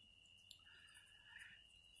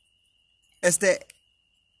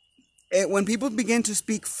 When people begin to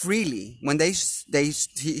speak freely, when let's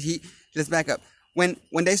back up. When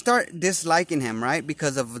they start disliking him, right,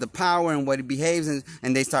 because of the power and what he behaves,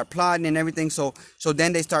 and they start plotting and everything, so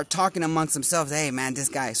then they start talking amongst themselves. Hey man, this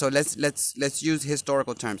guy. So let's use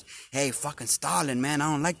historical terms. Hey, fucking Stalin, man,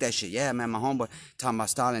 I don't like that shit. Yeah, man, my homeboy talking about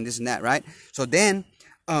Stalin, this and that, right? So then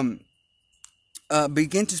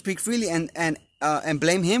begin to speak freely and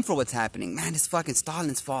blame him for what's happening. Man, it's fucking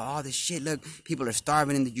Stalin's fault. All this shit. Look, people are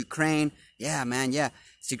starving in the Ukraine. Yeah, man, yeah.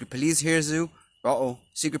 Secret police hears you.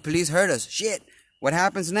 Secret police heard us. Shit. What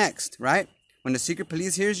happens next, right? When the secret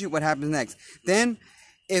police hears you, what happens next? Then,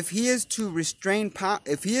 if he is to retain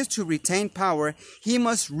power, he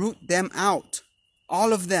must root them out,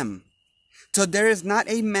 all of them, till there is not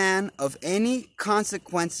a man of any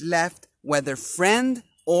consequence left, whether friend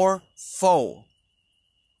or foe.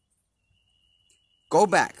 Go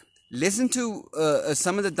back, listen to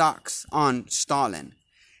some of the docs on Stalin.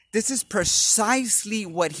 This is precisely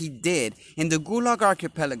what he did in the Gulag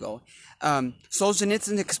Archipelago.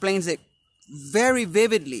 Solzhenitsyn explains it very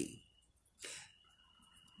vividly.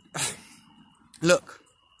 Look,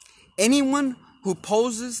 anyone who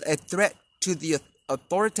poses a threat to the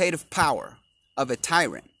authoritative power of a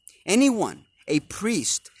tyrant, anyone, a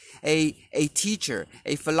priest, a teacher,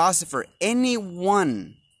 a philosopher,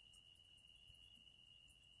 anyone,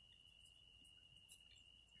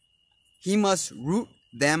 he must root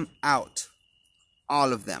them out,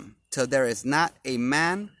 all of them, till there is not a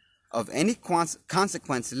man of any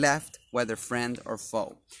consequence left, whether friend or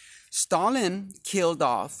foe. Stalin killed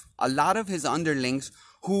off a lot of his underlings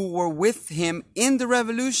who were with him in the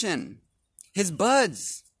revolution. His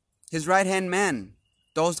buds, his right-hand men,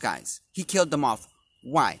 those guys. He killed them off.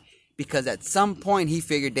 Why? Because at some point he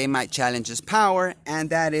figured they might challenge his power, and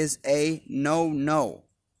that is a no-no.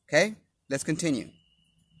 Okay? Let's continue.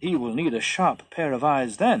 He will need a sharp pair of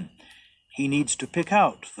eyes then. He needs to pick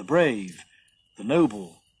out the brave, the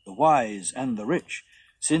noble, the wise, and the rich,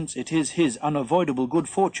 since it is his unavoidable good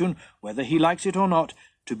fortune, whether he likes it or not,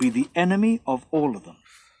 to be the enemy of all of them.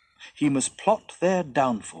 He must plot their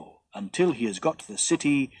downfall until he has got the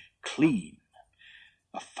city clean.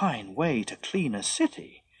 A fine way to clean a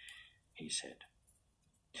city, he said.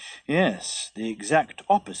 Yes, the exact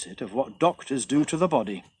opposite of what doctors do to the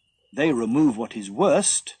body. They remove what is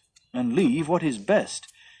worst and leave what is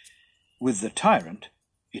best. With the tyrant,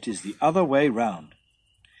 it is the other way round.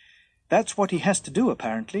 That's what he has to do,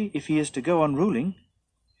 apparently, if he is to go on ruling.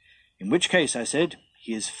 In which case, I said,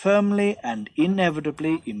 he is firmly and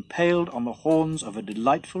inevitably impaled on the horns of a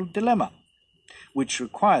delightful dilemma, which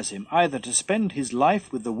requires him either to spend his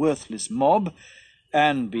life with the worthless mob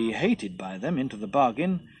and be hated by them into the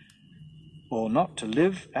bargain, or not to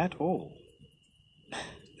live at all.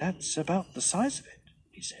 That's about the size of it,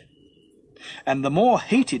 he said. And the more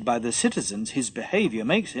hated by the citizens his behaviour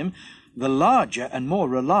makes him, the larger and more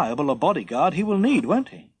reliable a bodyguard he will need, won't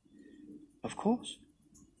he? Of course.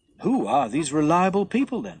 Who are these reliable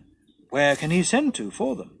people, then? Where can he send to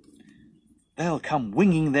for them? They'll come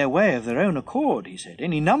winging their way of their own accord, he said,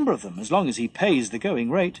 any number of them, as long as he pays the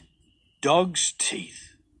going rate. Dog's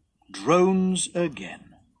teeth. Drones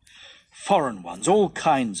again. Foreign ones, all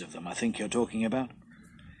kinds of them, I think you're talking about.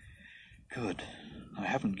 Good. I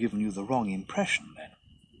haven't given you the wrong impression,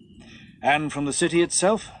 then. And from the city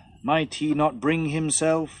itself, might he not bring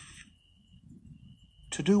himself...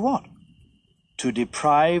 To do what? To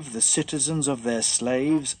deprive the citizens of their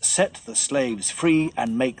slaves, set the slaves free,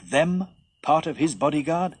 and make them part of his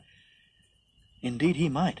bodyguard? Indeed he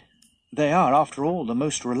might. They are, after all, the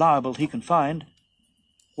most reliable he can find.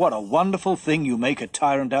 What a wonderful thing you make a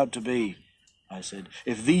tyrant out to be, I said,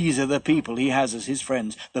 if these are the people he has as his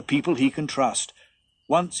friends, the people he can trust,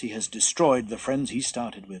 once he has destroyed the friends he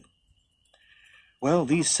started with. Well,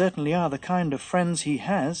 these certainly are the kind of friends he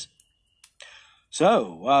has.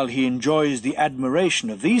 So, while he enjoys the admiration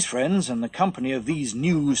of these friends and the company of these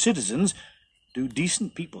new citizens, do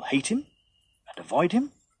decent people hate him and avoid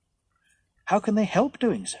him? How can they help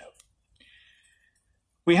doing so?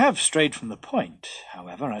 We have strayed from the point,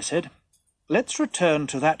 however, I said. Let's return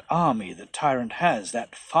to that army the tyrant has,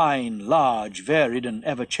 that fine, large, varied, and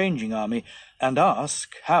ever-changing army, and ask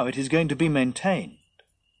how it is going to be maintained.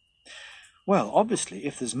 Well, obviously,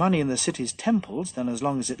 if there's money in the city's temples, then as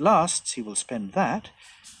long as it lasts, he will spend that,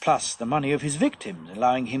 plus the money of his victims,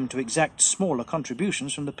 allowing him to exact smaller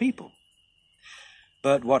contributions from the people.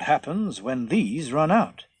 But what happens when these run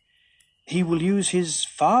out? He will use his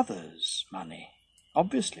father's money,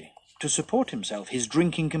 obviously, to support himself, his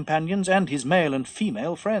drinking companions, and his male and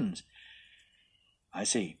female friends. I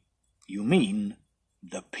see. You mean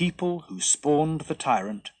the people who spawned the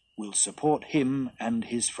tyrant will support him and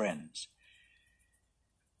his friends.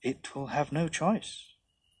 It will have no choice,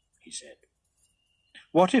 he said.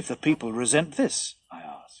 What if the people resent this? I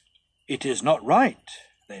asked. It is not right,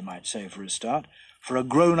 they might say for a start, for a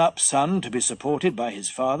grown-up son to be supported by his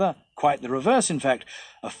father. Quite the reverse, in fact.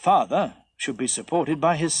 A father should be supported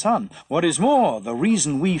by his son. What is more, the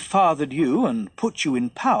reason we fathered you and put you in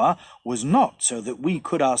power was not so that we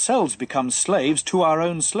could ourselves become slaves to our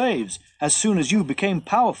own slaves as soon as you became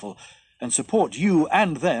powerful, and support you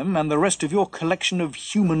and them and the rest of your collection of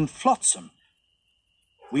human flotsam.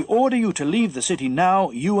 We order you to leave the city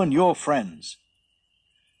now, you and your friends.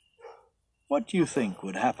 What do you think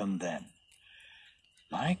would happen then?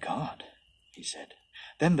 My God, he said,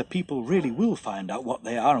 then the people really will find out what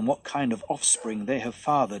they are and what kind of offspring they have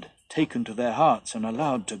fathered, taken to their hearts and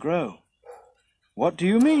allowed to grow. What do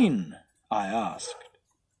you mean? I asked.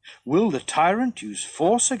 Will the tyrant use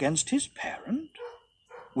force against his parent?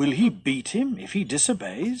 Will he beat him if he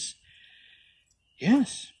disobeys?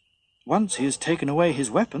 Yes, once he has taken away his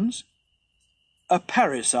weapons. A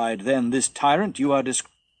parricide, then, this tyrant you are Let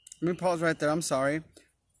me pause right there, I'm sorry.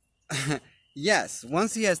 Yes,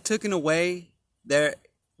 once he has taken away their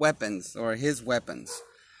weapons, or his weapons.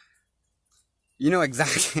 You know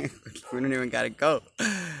exactly, we don't even gotta go.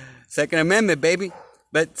 Second Amendment, baby.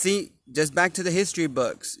 But see, just back to the history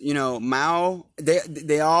books, you know, Mao,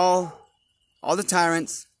 they all the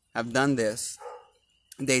tyrants have done this.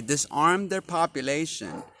 They disarmed their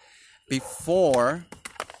population before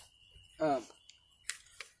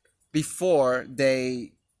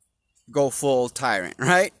they go full tyrant,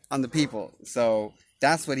 right? On the people. So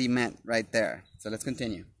that's what he meant right there. So let's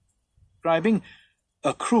continue. Describing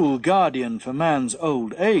a cruel guardian for man's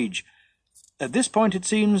old age. At this point, it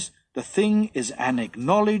seems, the thing is an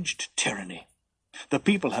acknowledged tyranny. The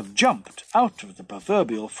people have jumped out of the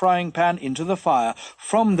proverbial frying pan into the fire,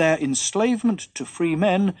 from their enslavement to free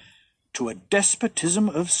men to a despotism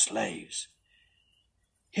of slaves.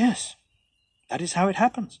 Yes, that is how it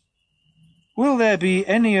happens. Will there be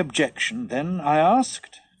any objection, then, I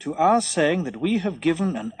asked, to our saying that we have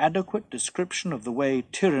given an adequate description of the way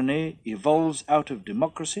tyranny evolves out of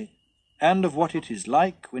democracy, and of what it is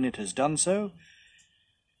like when it has done so?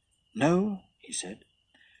 No, he said,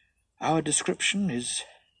 our description is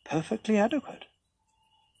perfectly adequate.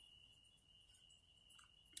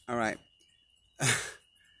 All right.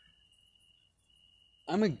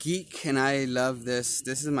 I'm a geek and I love this.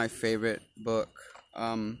 This is my favorite book.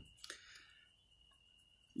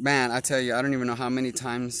 Man, I tell you, I don't even know how many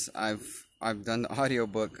times I've done the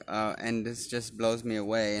audiobook, and this just blows me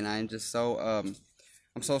away, and I'm just so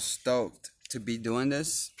I'm so stoked to be doing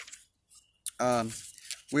this.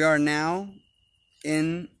 We are now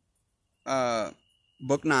in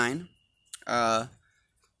book 9,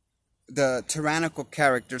 the tyrannical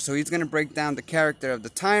character. So he's going to break down the character of the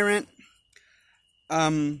tyrant,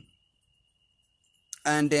 and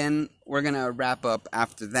then we're going to wrap up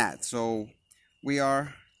after that. So we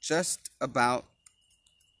are just about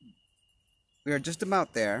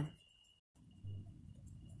there.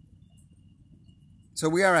 So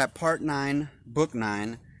we are at part 9, book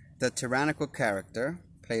 9, the tyrannical character,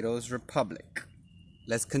 Plato's Republic.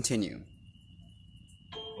 Let's continue.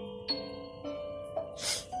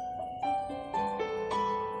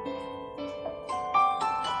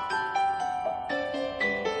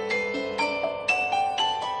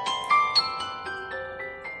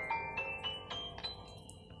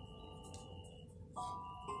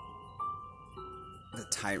 The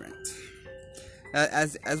tyrant.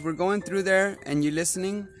 As we're going through there and you're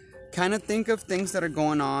listening, kind of think of things that are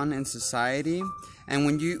going on in society, and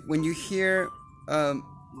when you hear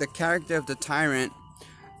the character of the tyrant,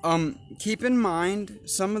 keep in mind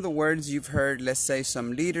some of the words you've heard, let's say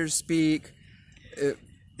some leaders speak.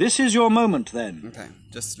 This is your moment, then. Okay,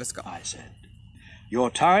 let's go. I said. Your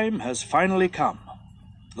time has finally come,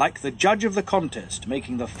 like the judge of the contest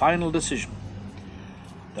making the final decision.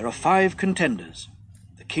 There are 5 contenders: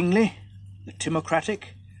 the kingly, the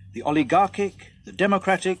timocratic, the oligarchic, the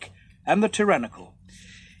democratic, and the tyrannical.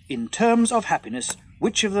 In terms of happiness,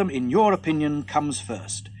 which of them, in your opinion, comes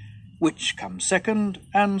first? Which comes second?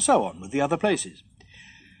 And so on with the other places.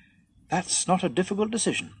 That's not a difficult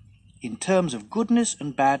decision. In terms of goodness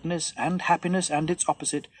and badness and happiness and its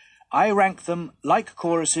opposite, I rank them like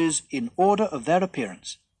choruses in order of their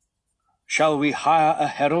appearance. Shall we hire a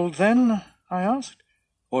herald, then? I asked.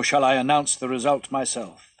 Or shall I announce the result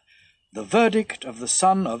myself? The verdict of the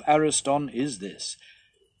son of Ariston is this: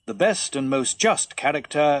 the best and most just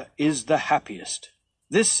character is the happiest.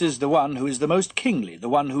 This is the one who is the most kingly, the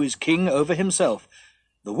one who is king over himself.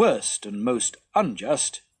 The worst and most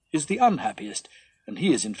unjust is the unhappiest, and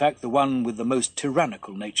he is in fact the one with the most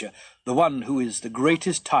tyrannical nature, the one who is the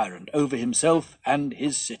greatest tyrant over himself and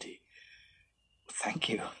his city. Thank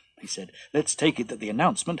you, he said. Let's take it that the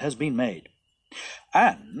announcement has been made.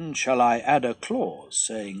 And shall I add a clause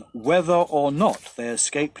saying whether or not they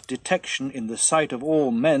escape detection in the sight of all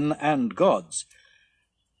men and gods?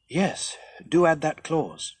 Yes, do add that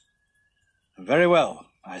clause. Very well,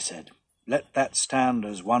 I said. Let that stand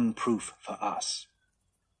as one proof for us.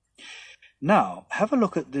 Now, have a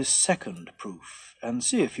look at this second proof and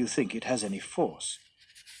see if you think it has any force.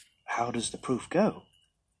 How does the proof go?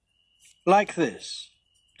 Like this.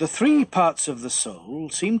 The 3 parts of the soul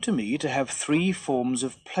seem to me to have 3 forms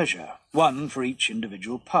of pleasure, one for each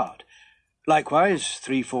individual part. Likewise,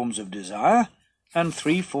 3 forms of desire and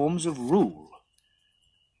 3 forms of rule.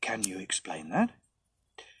 Can you explain that?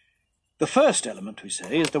 The first element, we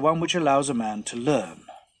say, is the one which allows a man to learn.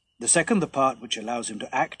 The second, the part which allows him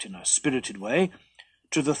to act in a spirited way.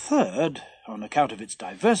 To the third, on account of its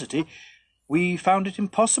diversity, we found it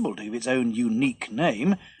impossible to give its own unique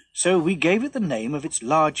name, so we gave it the name of its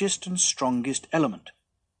largest and strongest element.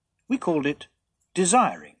 We called it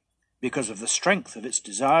desiring, because of the strength of its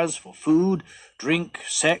desires for food, drink,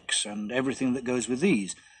 sex, and everything that goes with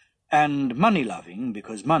these, and money-loving,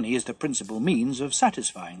 because money is the principal means of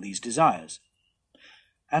satisfying these desires.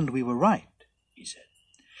 And we were right, he said.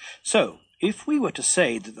 So, if we were to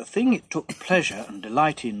say that the thing it took pleasure and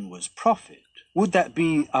delight in was profit, would that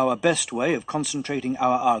be our best way of concentrating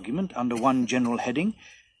our argument under one general heading?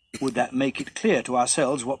 Would that make it clear to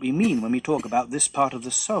ourselves what we mean when we talk about this part of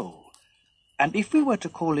the soul? And if we were to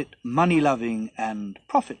call it money-loving and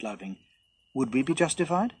profit-loving, would we be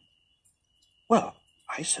justified? Well,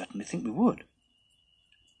 I certainly think we would.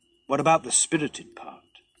 What about the spirited part?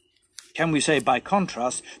 Can we say by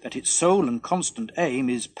contrast that its sole and constant aim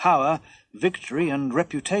is power, victory, and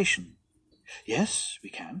reputation? Yes, we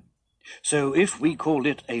can. So if we called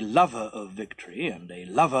it a lover of victory and a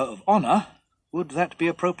lover of honor, would that be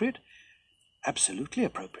appropriate? Absolutely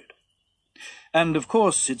appropriate. And, of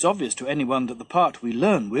course, it's obvious to anyone that the part we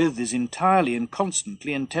learn with is entirely and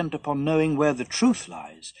constantly intent upon knowing where the truth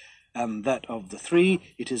lies, and that of the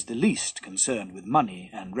three it is the least concerned with money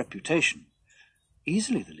and reputation.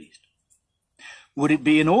 Easily the least. Would it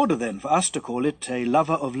be in order, then, for us to call it a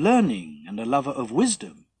lover of learning and a lover of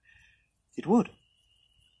wisdom? It would.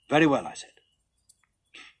 Very well, I said.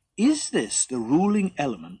 Is this the ruling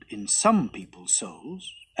element in some people's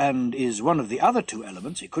souls, and is one of the other two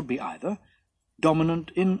elements, it could be either,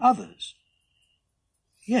 dominant in others?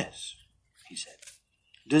 Yes, he said.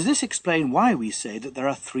 Does this explain why we say that there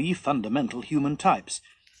are three fundamental human types,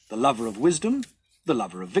 the lover of wisdom, the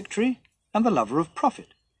lover of victory, and the lover of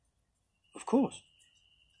profit? Of course.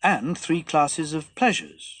 And three classes of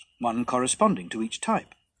pleasures, one corresponding to each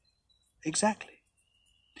type. Exactly.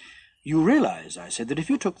 You realize, I said, that if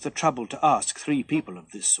you took the trouble to ask three people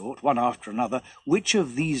of this sort, one after another, which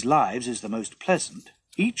of these lives is the most pleasant,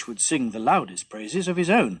 each would sing the loudest praises of his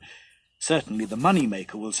own. Certainly the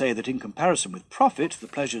money-maker will say that in comparison with profit, the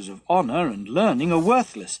pleasures of honour and learning are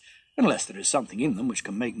worthless, unless there is something in them which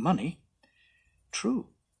can make money. True.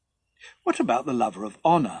 What about the lover of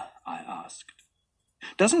honour? I asked.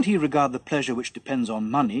 Doesn't he regard the pleasure which depends on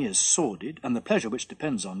money as sordid, and the pleasure which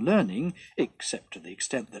depends on learning, except to the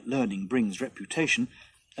extent that learning brings reputation,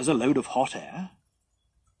 as a load of hot air?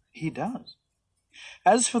 He does.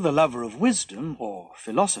 As for the lover of wisdom, or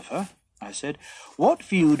philosopher, I said, what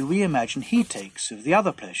view do we imagine he takes of the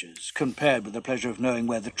other pleasures, compared with the pleasure of knowing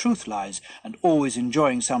where the truth lies, and always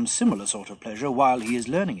enjoying some similar sort of pleasure while he is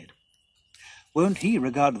learning it? Won't he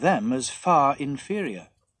regard them as far inferior?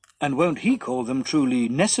 And won't he call them truly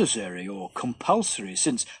necessary or compulsory,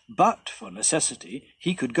 since, but for necessity,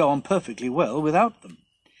 he could go on perfectly well without them?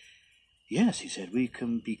 Yes, he said, we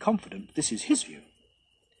can be confident this is his view.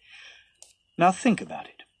 Now think about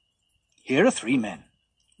it. Here are three men.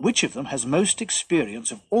 Which of them has most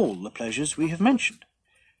experience of all the pleasures we have mentioned?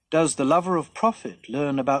 Does the lover of profit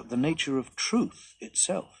learn about the nature of truth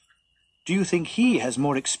itself? Do you think he has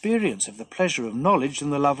more experience of the pleasure of knowledge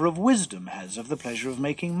than the lover of wisdom has of the pleasure of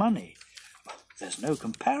making money? There's no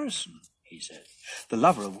comparison, he said. The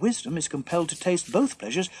lover of wisdom is compelled to taste both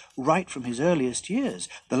pleasures right from his earliest years.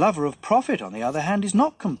 The lover of profit, on the other hand, is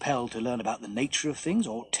not compelled to learn about the nature of things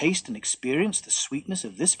or taste and experience the sweetness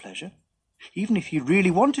of this pleasure. Even if he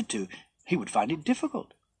really wanted to, he would find it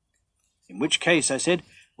difficult. In which case, I said,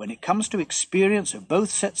 when it comes to experience of both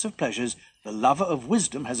sets of pleasures, the lover of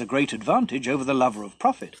wisdom has a great advantage over the lover of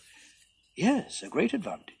profit. Yes, a great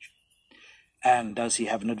advantage. And does he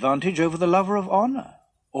have an advantage over the lover of honour?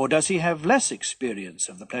 Or does he have less experience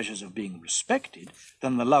of the pleasures of being respected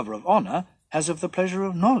than the lover of honour has of the pleasure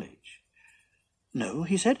of knowledge? No,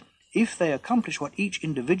 he said, if they accomplish what each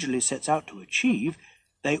individually sets out to achieve,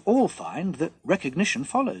 they all find that recognition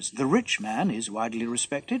follows. The rich man is widely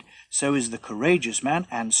respected, so is the courageous man,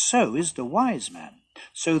 and so is the wise man.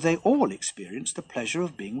 So they all experience the pleasure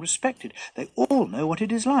of being respected. They all know what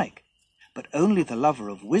it is like. But only the lover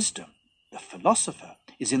of wisdom, the philosopher,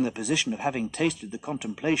 is in the position of having tasted the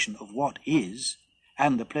contemplation of what is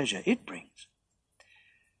and the pleasure it brings.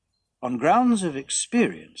 On grounds of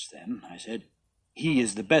experience, then, I said, he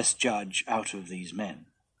is the best judge out of these men.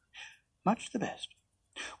 Much the best.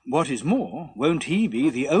 What is more, won't he be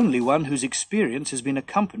the only one whose experience has been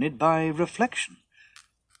accompanied by reflection?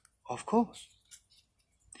 Of course.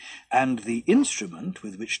 And the instrument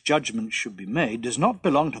with which judgment should be made does not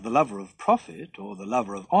belong to the lover of profit or the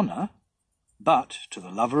lover of honour, but to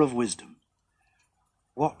the lover of wisdom.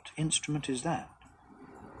 What instrument is that?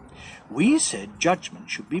 We said judgment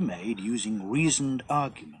should be made using reasoned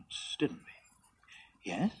arguments, didn't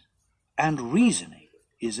we? Yes, and reasoning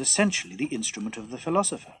is essentially the instrument of the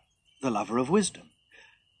philosopher, the lover of wisdom.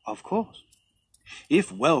 Of course.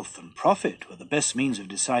 If wealth and profit were the best means of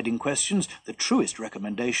deciding questions, the truest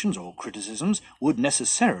recommendations or criticisms would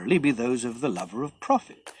necessarily be those of the lover of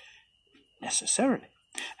profit. Necessarily.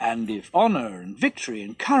 And if honour and victory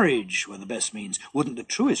and courage were the best means, wouldn't the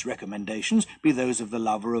truest recommendations be those of the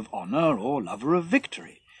lover of honour or lover of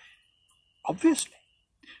victory? Obviously.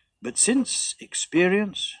 But since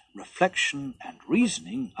experience, reflection, and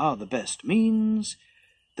reasoning are the best means,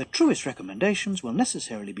 the truest recommendations will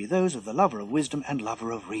necessarily be those of the lover of wisdom and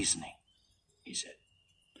lover of reasoning, he said.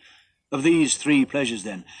 Of these three pleasures,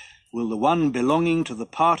 then, will the one belonging to the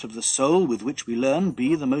part of the soul with which we learn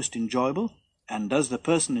be the most enjoyable? And does the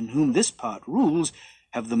person in whom this part rules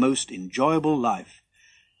have the most enjoyable life?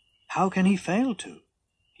 How can he fail to?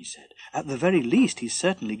 He said. At the very least, he's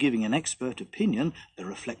certainly giving an expert opinion, the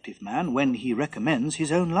reflective man, when he recommends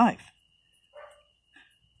his own life.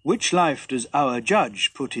 Which life does our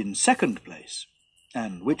judge put in second place,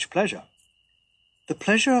 and which pleasure? The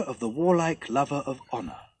pleasure of the warlike lover of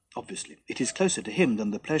honour. Obviously, it is closer to him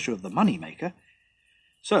than the pleasure of the money-maker.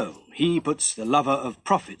 So, he puts the lover of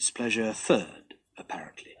profit's pleasure third,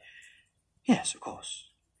 apparently. Yes, of course,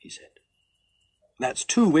 he said. That's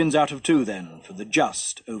 2 wins out of 2, then, for the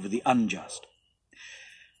just over the unjust.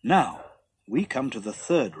 Now, we come to the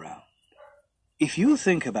third round. If you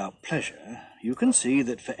think about pleasure, you can see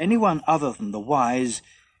that for anyone other than the wise,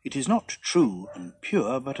 it is not true and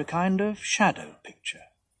pure, but a kind of shadow picture.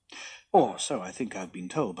 Or so I think I've been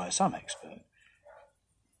told by some expert.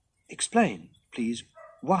 Explain, please,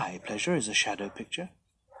 why pleasure is a shadow picture?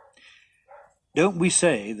 Don't we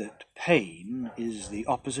say that pain is the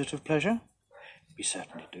opposite of pleasure? We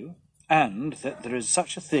certainly do. And that there is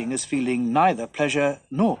such a thing as feeling neither pleasure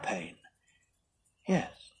nor pain.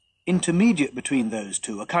 Yes, intermediate between those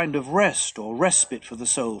two, a kind of rest or respite for the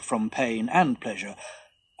soul from pain and pleasure.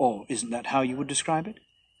 Or isn't that how you would describe it?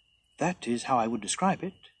 That is how I would describe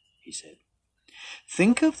it, he said.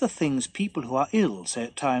 Think of the things people who are ill say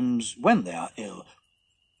at times when they are ill.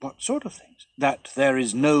 What sort of things? That there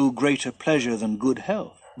is no greater pleasure than good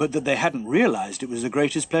health, but that they hadn't realized it was the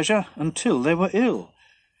greatest pleasure until they were ill.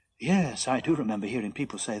 Yes, I do remember hearing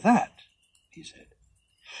people say that, he said.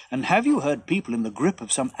 And have you heard people in the grip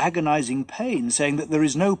of some agonizing pain saying that there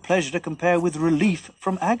is no pleasure to compare with relief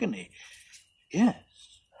from agony? Yes,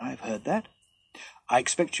 I've heard that. I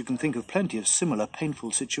expect you can think of plenty of similar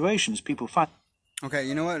painful situations people find. Okay,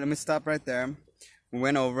 you know what? Let me stop right there. We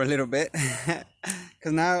went over a little bit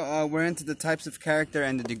because now we're into the types of character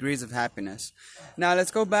and the degrees of happiness. Now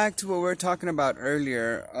let's go back to what we were talking about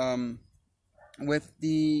earlier with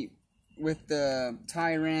the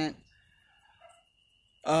tyrant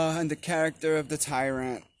and the character of the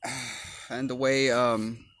tyrant and the way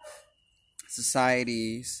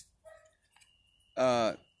societies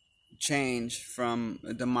change from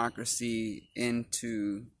a democracy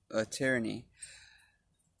into a tyranny.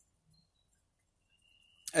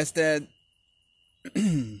 Instead,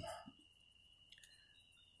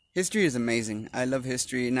 history is amazing. I love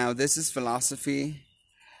history. Now, this is philosophy,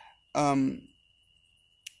 but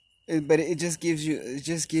it just gives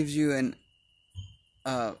you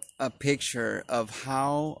a picture of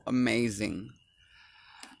how amazing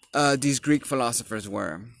these Greek philosophers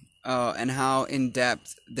were, and how in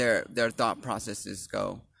depth their thought processes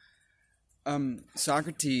go.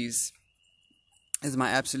 Socrates is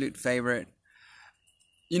my absolute favorite.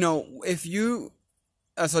 You know, if you,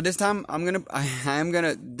 so this time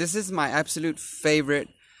this is my absolute favorite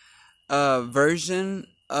version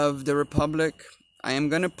of the Republic. I am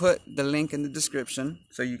going to put the link in the description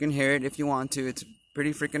so you can hear it if you want to. It's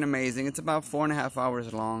pretty freaking amazing. It's about 4.5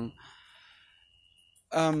 hours long.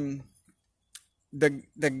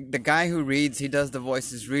 The guy who reads, he does the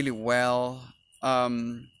voices really well.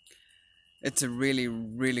 It's a really,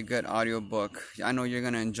 really good audiobook. I know you're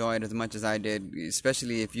going to enjoy it as much as I did,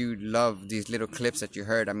 especially if you love these little clips that you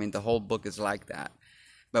heard. I mean, the whole book is like that.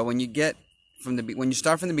 But when you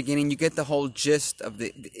start from the beginning, you get the whole gist of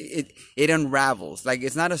it unravels. Like,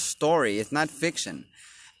 it's not a story, it's not fiction.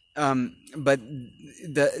 But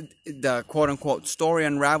the quote unquote story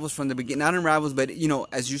unravels from the beginning. Not unravels, but you know,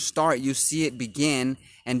 as you start, you see it begin,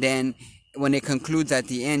 and then when it concludes at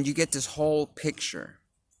the end, you get this whole picture.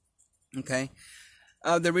 Okay,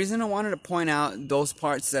 the reason I wanted to point out those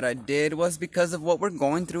parts that I did was because of what we're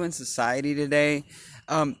going through in society today.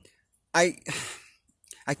 I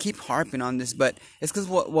keep harping on this, but it's because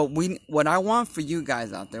what I want for you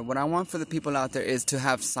guys out there, what I want for the people out there, is to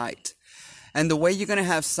have sight. And the way you're going to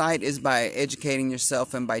have sight is by educating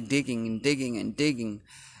yourself and by digging and digging and digging.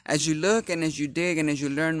 As you look and as you dig and as you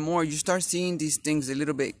learn more, you start seeing these things a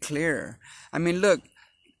little bit clearer. I mean, look,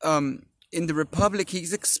 in the Republic,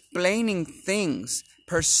 he's explaining things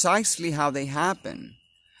precisely how they happen.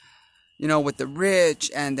 You know, with the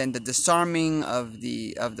rich, and then the disarming of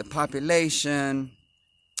the population,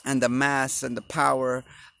 and the mass and the power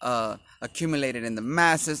accumulated in the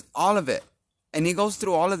masses, all of it. And he goes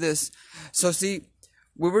through all of this. So see,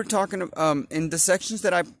 we were talking in the sections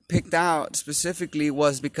that I picked out specifically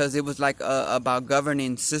was because it was like about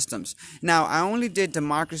governing systems. Now, I only did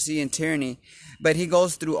democracy and tyranny, but he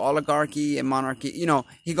goes through oligarchy and monarchy. You know,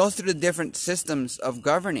 he goes through the different systems of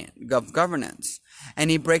governance, and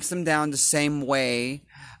he breaks them down the same way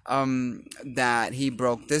that he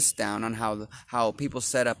broke this down on how people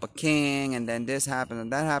set up a king, and then this happens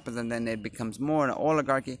and that happens, and then it becomes more an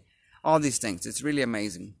oligarchy. All these things. It's really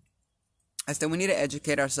amazing. I said we need to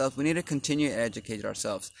educate ourselves. We need to continue to educate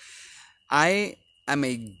ourselves. I am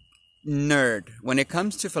a nerd. When it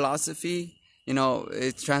comes to philosophy, you know,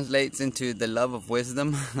 it translates into the love of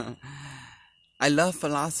wisdom. I love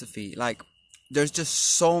philosophy. Like, there's just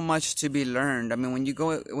so much to be learned. I mean, when you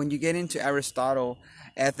get into Aristotle,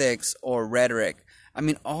 ethics, or rhetoric, I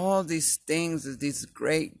mean, all these things, these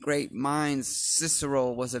great minds. Cicero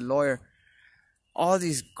was a lawyer. All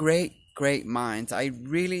these great minds. I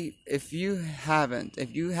really, if you've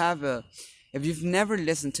never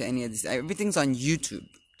listened to any of these, everything's on YouTube.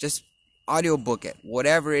 Just audiobook it,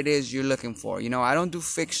 whatever it is you're looking for. I don't do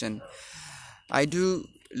fiction. I do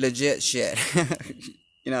legit shit.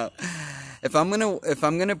 If I'm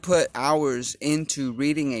gonna put hours into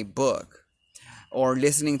reading a book or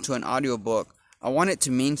listening to an audiobook, I want it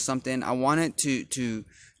to mean something. I want it to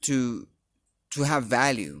have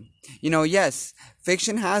value. Yes,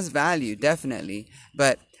 fiction has value, definitely,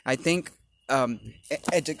 but I think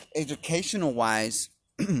educational wise,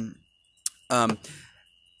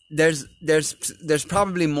 there's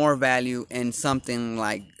probably more value in something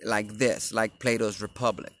like this, like Plato's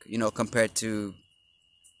Republic, compared to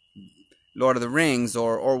Lord of the Rings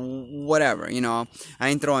or whatever. I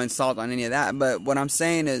ain't throwing salt on any of that, but what I'm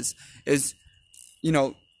saying is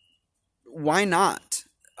why not,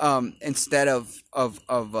 instead of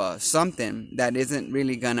something that isn't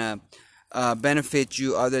really gonna benefit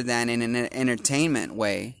you other than in an entertainment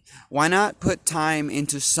way, why not put time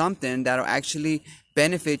into something that'll actually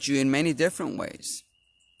benefit you in many different ways?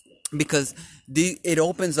 Because it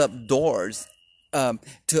opens up doors to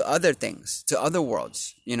other things, to other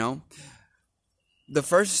worlds.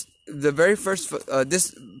 The very first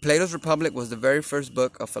this Plato's Republic was the very first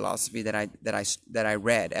book of philosophy that I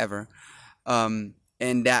read ever,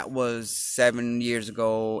 and that was 7 years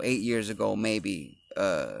ago, 8 years ago, maybe,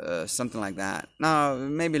 something like that. No,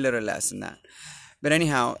 maybe a little less than that. But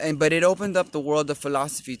anyhow, but it opened up the world of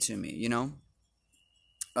philosophy to me.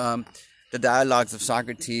 The dialogues of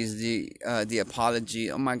Socrates, the Apology.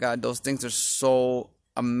 Oh my God, those things are so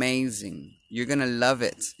amazing. You're gonna love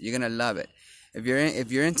it. You're gonna love it. If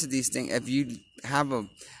you're into these things, if you have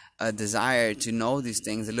a desire to know these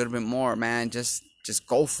things a little bit more, man, just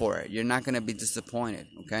go for it. You're not gonna be disappointed.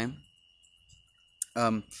 Okay.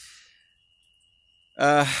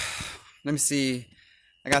 Let me see.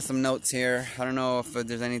 I got some notes here. I don't know if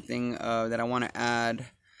there's anything that I want to add.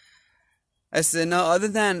 I said no. Other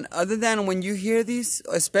than when you hear these,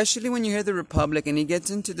 especially when you hear the Republic and he gets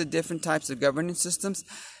into the different types of governance systems,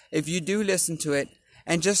 if you do listen to it,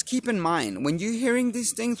 and just keep in mind when you're hearing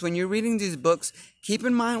these things, when you're reading these books, keep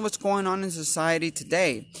in mind what's going on in society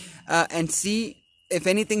today, and see if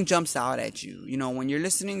anything jumps out at you. When you're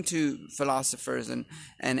listening to philosophers and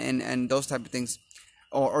those type of things,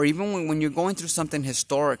 or even when you're going through something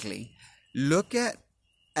historically, look at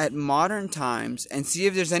modern times and see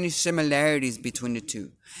if there's any similarities between the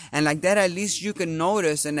two. And like that, at least you can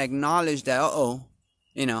notice and acknowledge that,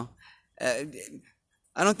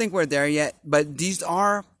 I don't think we're there yet, but these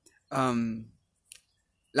are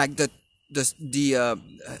like the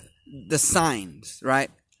signs,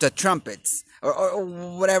 right? The trumpets, or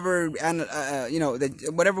whatever, and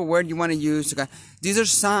whatever word you want to use. These are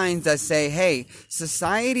signs that say, hey,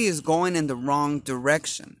 society is going in the wrong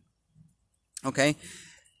direction. Okay.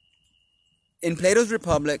 In Plato's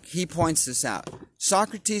Republic, he points this out.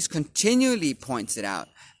 Socrates continually points it out.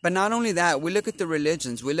 But not only that, we look at the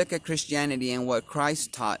religions. We look at Christianity and what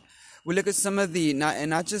Christ taught. We look at some of the,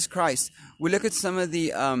 not just Christ. We look at some of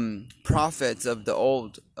the prophets of the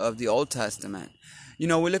Old Testament. We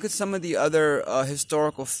look at some of the other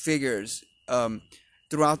historical figures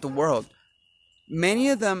throughout the world. Many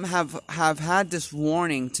of them have had this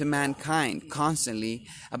warning to mankind constantly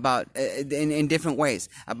about, in different ways,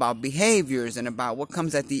 about behaviors and about what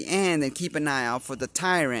comes at the end, and keep an eye out for the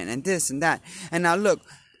tyrant and this and that. And now look,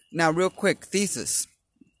 real quick, thesis.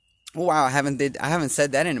 Oh, wow, I haven't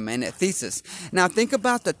said that in a minute. Thesis. Now think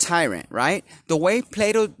about the tyrant, right? The way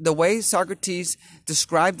Socrates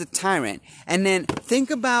described the tyrant, and then think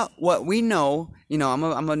about what we know. I'm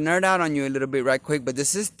gonna nerd out on you a little bit right quick, but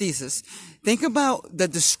this is thesis. Think about the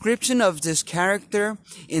description of this character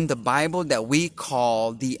in the Bible that we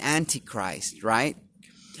call the Antichrist, right?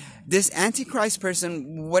 This Antichrist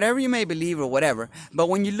person, whatever you may believe or whatever, but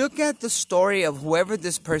when you look at the story of whoever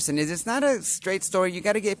this person is, it's not a straight story. You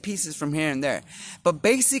got to get pieces from here and there. But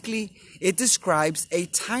basically, it describes a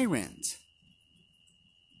tyrant.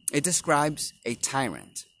 It describes a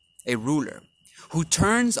tyrant, a ruler who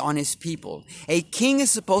turns on his people. A king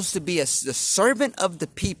is supposed to be the servant of the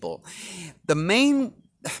people. Forgive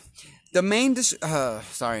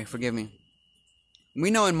me.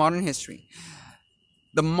 We know in modern history,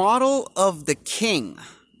 the model of the king,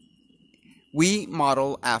 we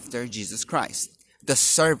model after Jesus Christ, the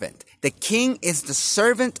servant. The king is the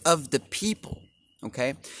servant of the people,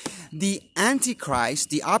 Okay? The Antichrist,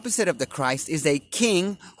 the opposite of the Christ, is a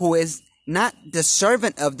king who is not the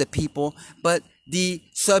servant of the people, but the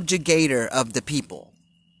subjugator of the people,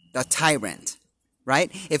 the tyrant,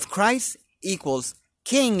 right? If Christ equals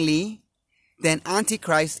kingly, then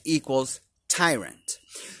Antichrist equals tyrant.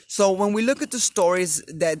 So when we look at the stories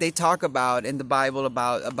that they talk about in the Bible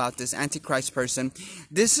about this Antichrist person,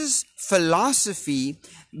 this is philosophy,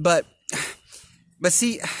 but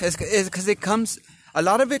see, it's because it comes, a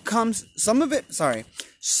lot of it comes, some of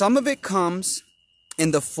it comes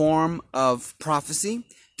in the form of prophecy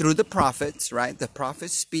through the prophets, right? The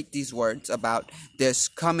prophets speak these words about this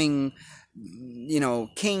coming,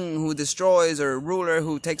 king who destroys, or ruler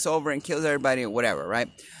who takes over and kills everybody, or whatever, right?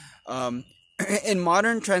 In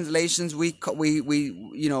modern translations, the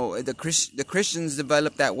Christians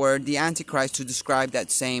developed that word, the Antichrist, to describe that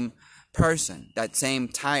same person, that same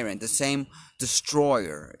tyrant, the same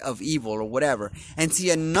destroyer of evil or whatever. And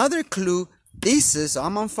see, another clue, thesis,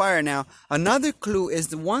 I'm on fire now. Another clue is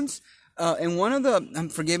the ones in one of the,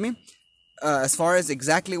 forgive me, as far as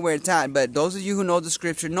exactly where it's at, but those of you who know the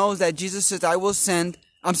scripture knows that Jesus says, I will send,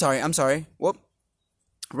 I'm sorry, whoop,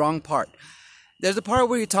 wrong part. There's a part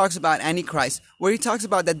where he talks about Antichrist, where he talks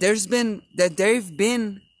about that there've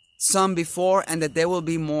been some before and that there will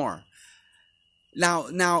be more.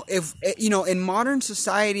 Now, if, in modern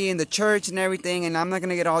society, in the church and everything, and I'm not going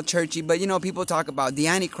to get all churchy, but, people talk about the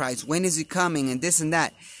Antichrist, when is he coming, and this and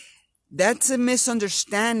that. That's a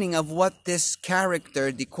misunderstanding of what this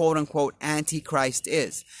character, the quote-unquote Antichrist,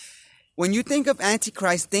 is. When you think of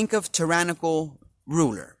Antichrist, think of tyrannical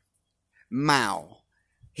ruler. Mao,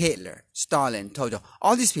 Hitler, Stalin, Tojo,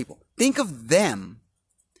 all these people. Think of them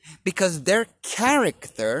because their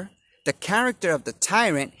character, the character of the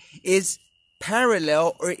tyrant, is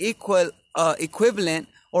parallel or equivalent,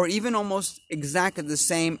 or even almost exactly the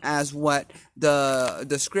same as what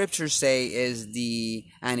the scriptures say is the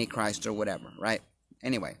Antichrist or whatever, right?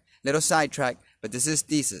 Anyway, little sidetrack, but this is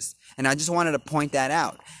thesis. And I just wanted to point that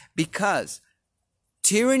out because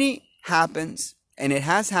tyranny happens, and it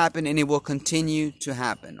has happened, and it will continue to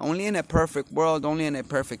happen. Only in a perfect world, only in a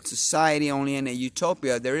perfect society, only in a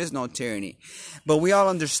utopia, there is no tyranny. But we all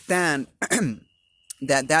understand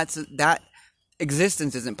that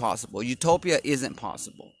existence isn't possible. Utopia isn't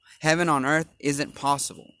possible. Heaven on earth isn't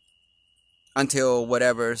possible until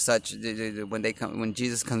whatever such, when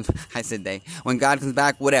Jesus comes, when God comes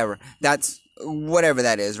back, whatever. That's whatever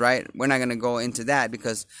that is, right? We're not going to go into that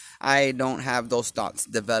because I don't have those thoughts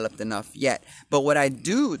developed enough yet. But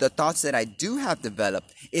the thoughts that I do have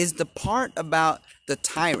developed is the part about the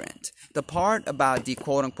tyrant, the part about the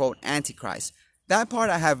quote unquote Antichrist. That part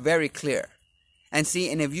I have very clear. And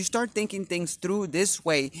see, and if you start thinking things through this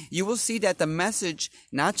way, you will see that the message,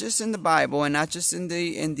 not just in the Bible and not just in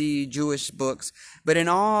the Jewish books, but in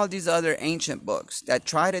all these other ancient books that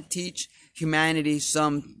try to teach humanity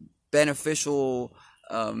some beneficial,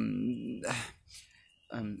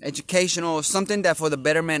 educational, something that for the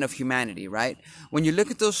betterment of humanity, right? When you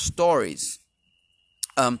look at those stories,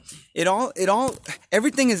 everything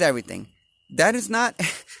is everything. That is not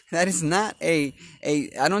a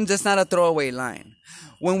throwaway line.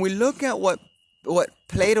 When we look at what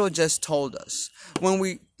Plato just told us, when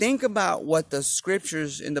we think about what the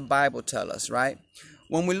scriptures in the Bible tell us, right?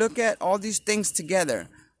 When we look at all these things together,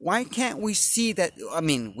 why can't we see that? I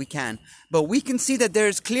mean, we can, but we can see that there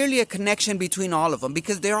is clearly a connection between all of them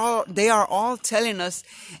because they are all telling us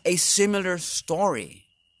a similar story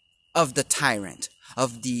of the tyrant,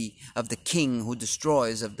 of the king who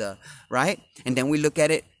destroys, right? And then we look at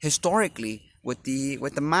it historically with the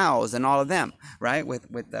Maos and all of them, right? With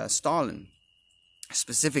Stalin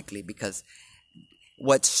specifically, because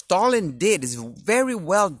what Stalin did is very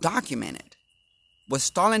well documented.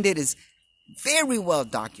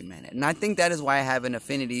 And I think that is why I have an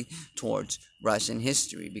affinity towards Russian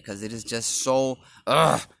history, because it is just so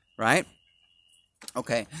right?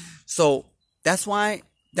 Okay. So that's why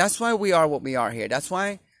we are what we are here. That's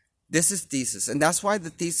why this is thesis. And that's why the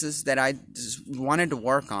thesis that I just wanted to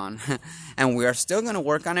work on, and we are still going to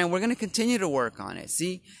work on it, and we're going to continue to work on it.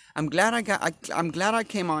 See, I'm glad I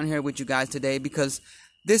came on here with you guys today, because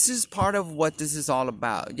this is part of what this is all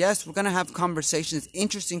about. Yes, we're going to have conversations,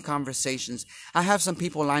 interesting conversations. I have some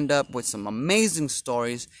people lined up with some amazing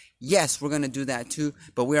stories. Yes, we're going to do that too.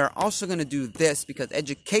 But we are also going to do this because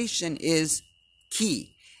education is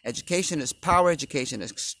key. Education is power. Education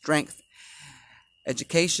is strength.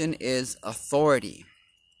 Education is authority.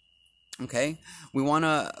 Okay? We want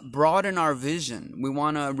to broaden our vision. We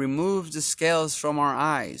want to remove the scales from our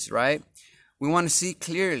eyes, right? We want to see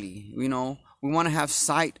clearly, we want to have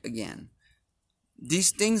sight again.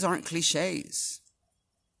 These things aren't cliches.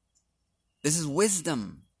 This is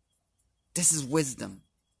wisdom. This is wisdom.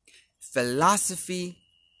 Philosophy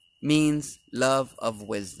means love of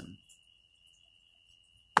wisdom.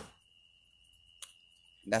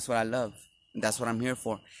 That's what I love. That's what I'm here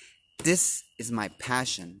for. This is my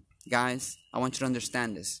passion. Guys, I want you to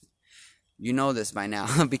understand this. You know this by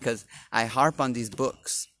now because I harp on these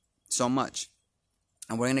books so much.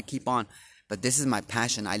 And we're going to keep on. But this is my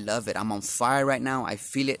passion. I love it. I'm on fire right now. I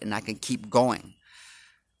feel it and I can keep going.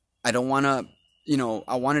 I don't want to,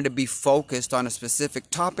 I wanted to be focused on a specific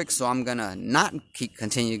topic. So I'm going to not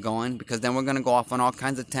continue going because then we're going to go off on all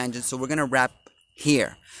kinds of tangents. So we're going to wrap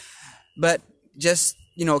here. But just,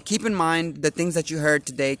 keep in mind the things that you heard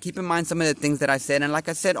today. Keep in mind some of the things that I said. And like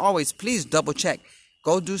I said, always, please double check.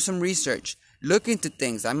 Go do some research. Look into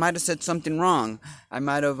things. I might have said something wrong. I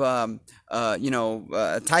might have, a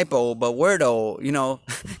typo, but wordo,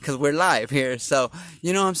 because we're live here. So,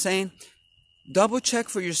 you know what I'm saying? Double check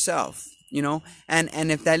for yourself,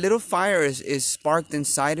 and if that little fire is sparked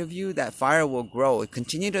inside of you, that fire will grow.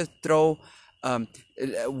 Continue to throw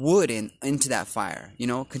wood into that fire,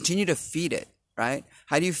 continue to feed it, right?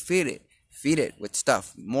 How do you feed it? Feed it with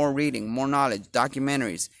stuff, more reading, more knowledge,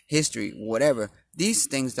 documentaries, history, whatever. These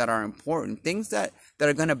things that are important, things that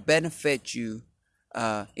are going to benefit you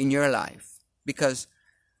in your life. Because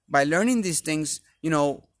by learning these things,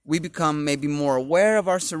 we become maybe more aware of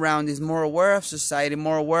our surroundings, more aware of society,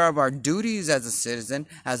 more aware of our duties as a citizen,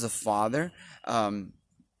 as a father,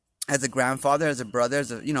 as a grandfather, as a brother,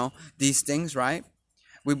 as these things, right?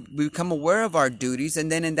 We become aware of our duties,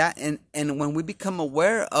 and then and when we become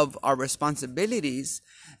aware of our responsibilities,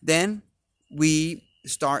 then we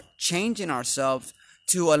start changing ourselves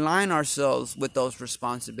to align ourselves with those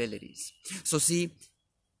responsibilities. So see,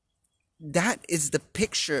 that is the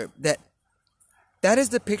picture that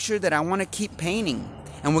I want to keep painting,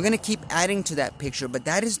 and we're going to keep adding to that picture. But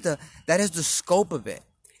that is the scope of it.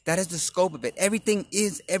 That is the scope of it. Everything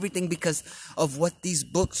is everything because of what these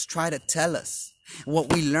books try to tell us,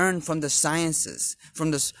 what we learn from the sciences,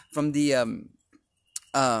 from the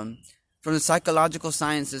psychological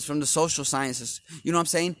sciences, from the social sciences. You know what I'm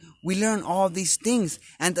saying? We learn all these things,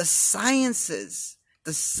 and the sciences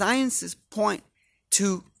point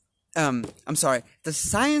to, the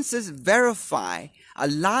sciences verify a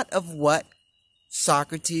lot of what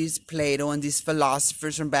Socrates, Plato, and these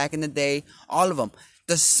philosophers from back in the day, all of them,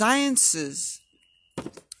 the sciences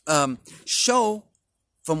show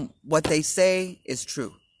from what they say is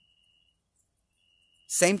true.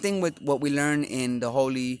 Same thing with what we learn in the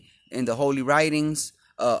holy writings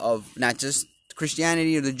of not just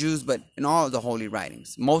Christianity or the Jews, but in all of the holy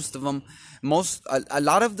writings. Most of them, a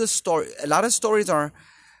lot of stories are.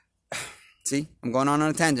 See, I'm going on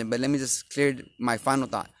a tangent, but let me just clear my final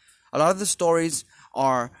thought. A lot of the stories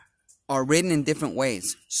are written in different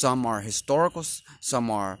ways. Some are historical,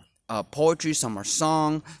 some are poetry, some are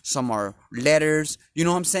song, some are letters. You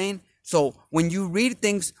know what I'm saying? So when you read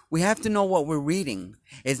things, we have to know what we're reading.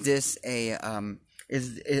 Was this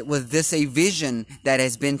a vision that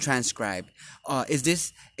has been transcribed? Is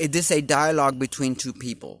this a dialogue between two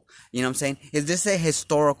people? You know what I'm saying? Is this a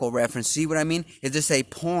historical reference? See what I mean? Is this a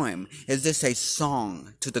poem? Is this a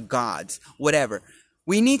song to the gods? Whatever.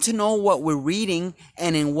 We need to know what we're reading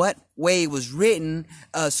and in what way it was written,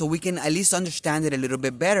 so we can at least understand it a little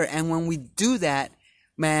bit better. And when we do that,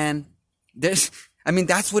 man, that's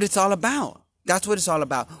what it's all about. That's what it's all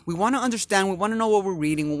about. We want to understand. We want to know what we're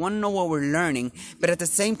reading. We want to know what we're learning. But at the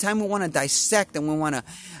same time, we want to dissect and we want to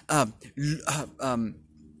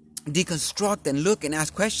deconstruct and look and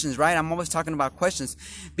ask questions, right? I'm always talking about questions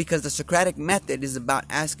because the Socratic method is about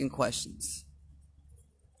asking questions.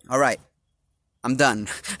 All right. I'm done.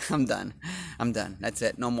 I'm done. That's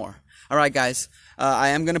it. No more. All right, guys. I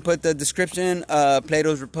am going to put the description,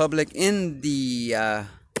 Plato's Republic in the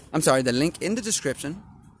link in the description.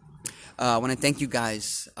 I want to thank you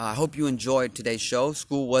guys. I hope you enjoyed today's show.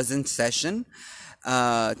 School was in session.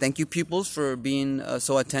 Thank you, pupils, for being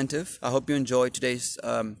so attentive. I hope you enjoyed today's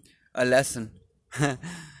lesson.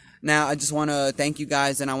 Now, I just want to thank you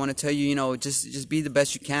guys, and I want to tell you, just be the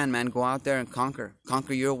best you can, man. Go out there and conquer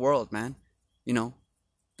your world, man.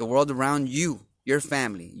 The world around you, your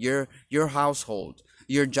family, your household,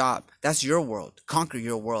 your job. That's your world. Conquer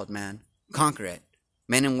your world, man. Conquer it.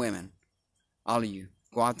 Men and women, all of you.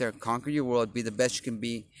 Go out there, conquer your world, be the best you can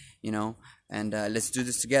be, and let's do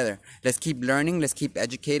this together. Let's keep learning. Let's keep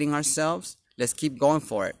educating ourselves. Let's keep going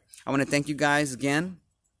for it. I want to thank you guys again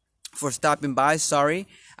for stopping by. Sorry,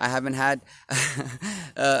 I haven't had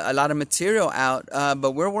a lot of material out,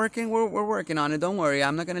 but we're working on it. Don't worry.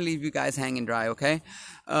 I'm not going to leave you guys hanging dry, okay?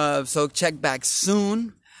 So check back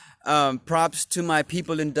soon. Props to my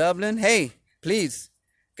people in Dublin. Hey, please,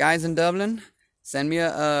 guys in Dublin, send me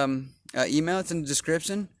a email. It's in the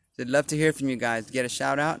description. I'd love to hear from you guys. Get a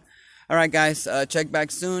shout out. All right, guys. Check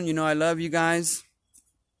back soon. You know I love you guys.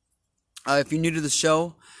 If you're new to the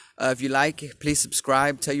show, if you like, please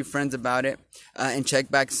subscribe. Tell your friends about it. And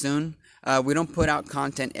check back soon. We don't put out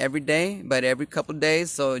content every day, but every couple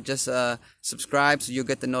days. So just subscribe so you'll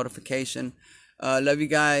get the notification. Love you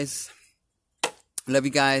guys. Love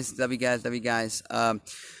you guys. Love you guys. Love you guys.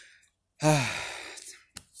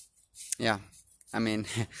 Yeah. I mean,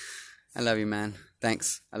 I love you, man.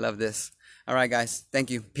 Thanks. I love this. All right, guys.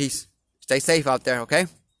 Thank you. Peace. Stay safe out there, okay?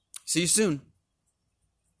 See you soon.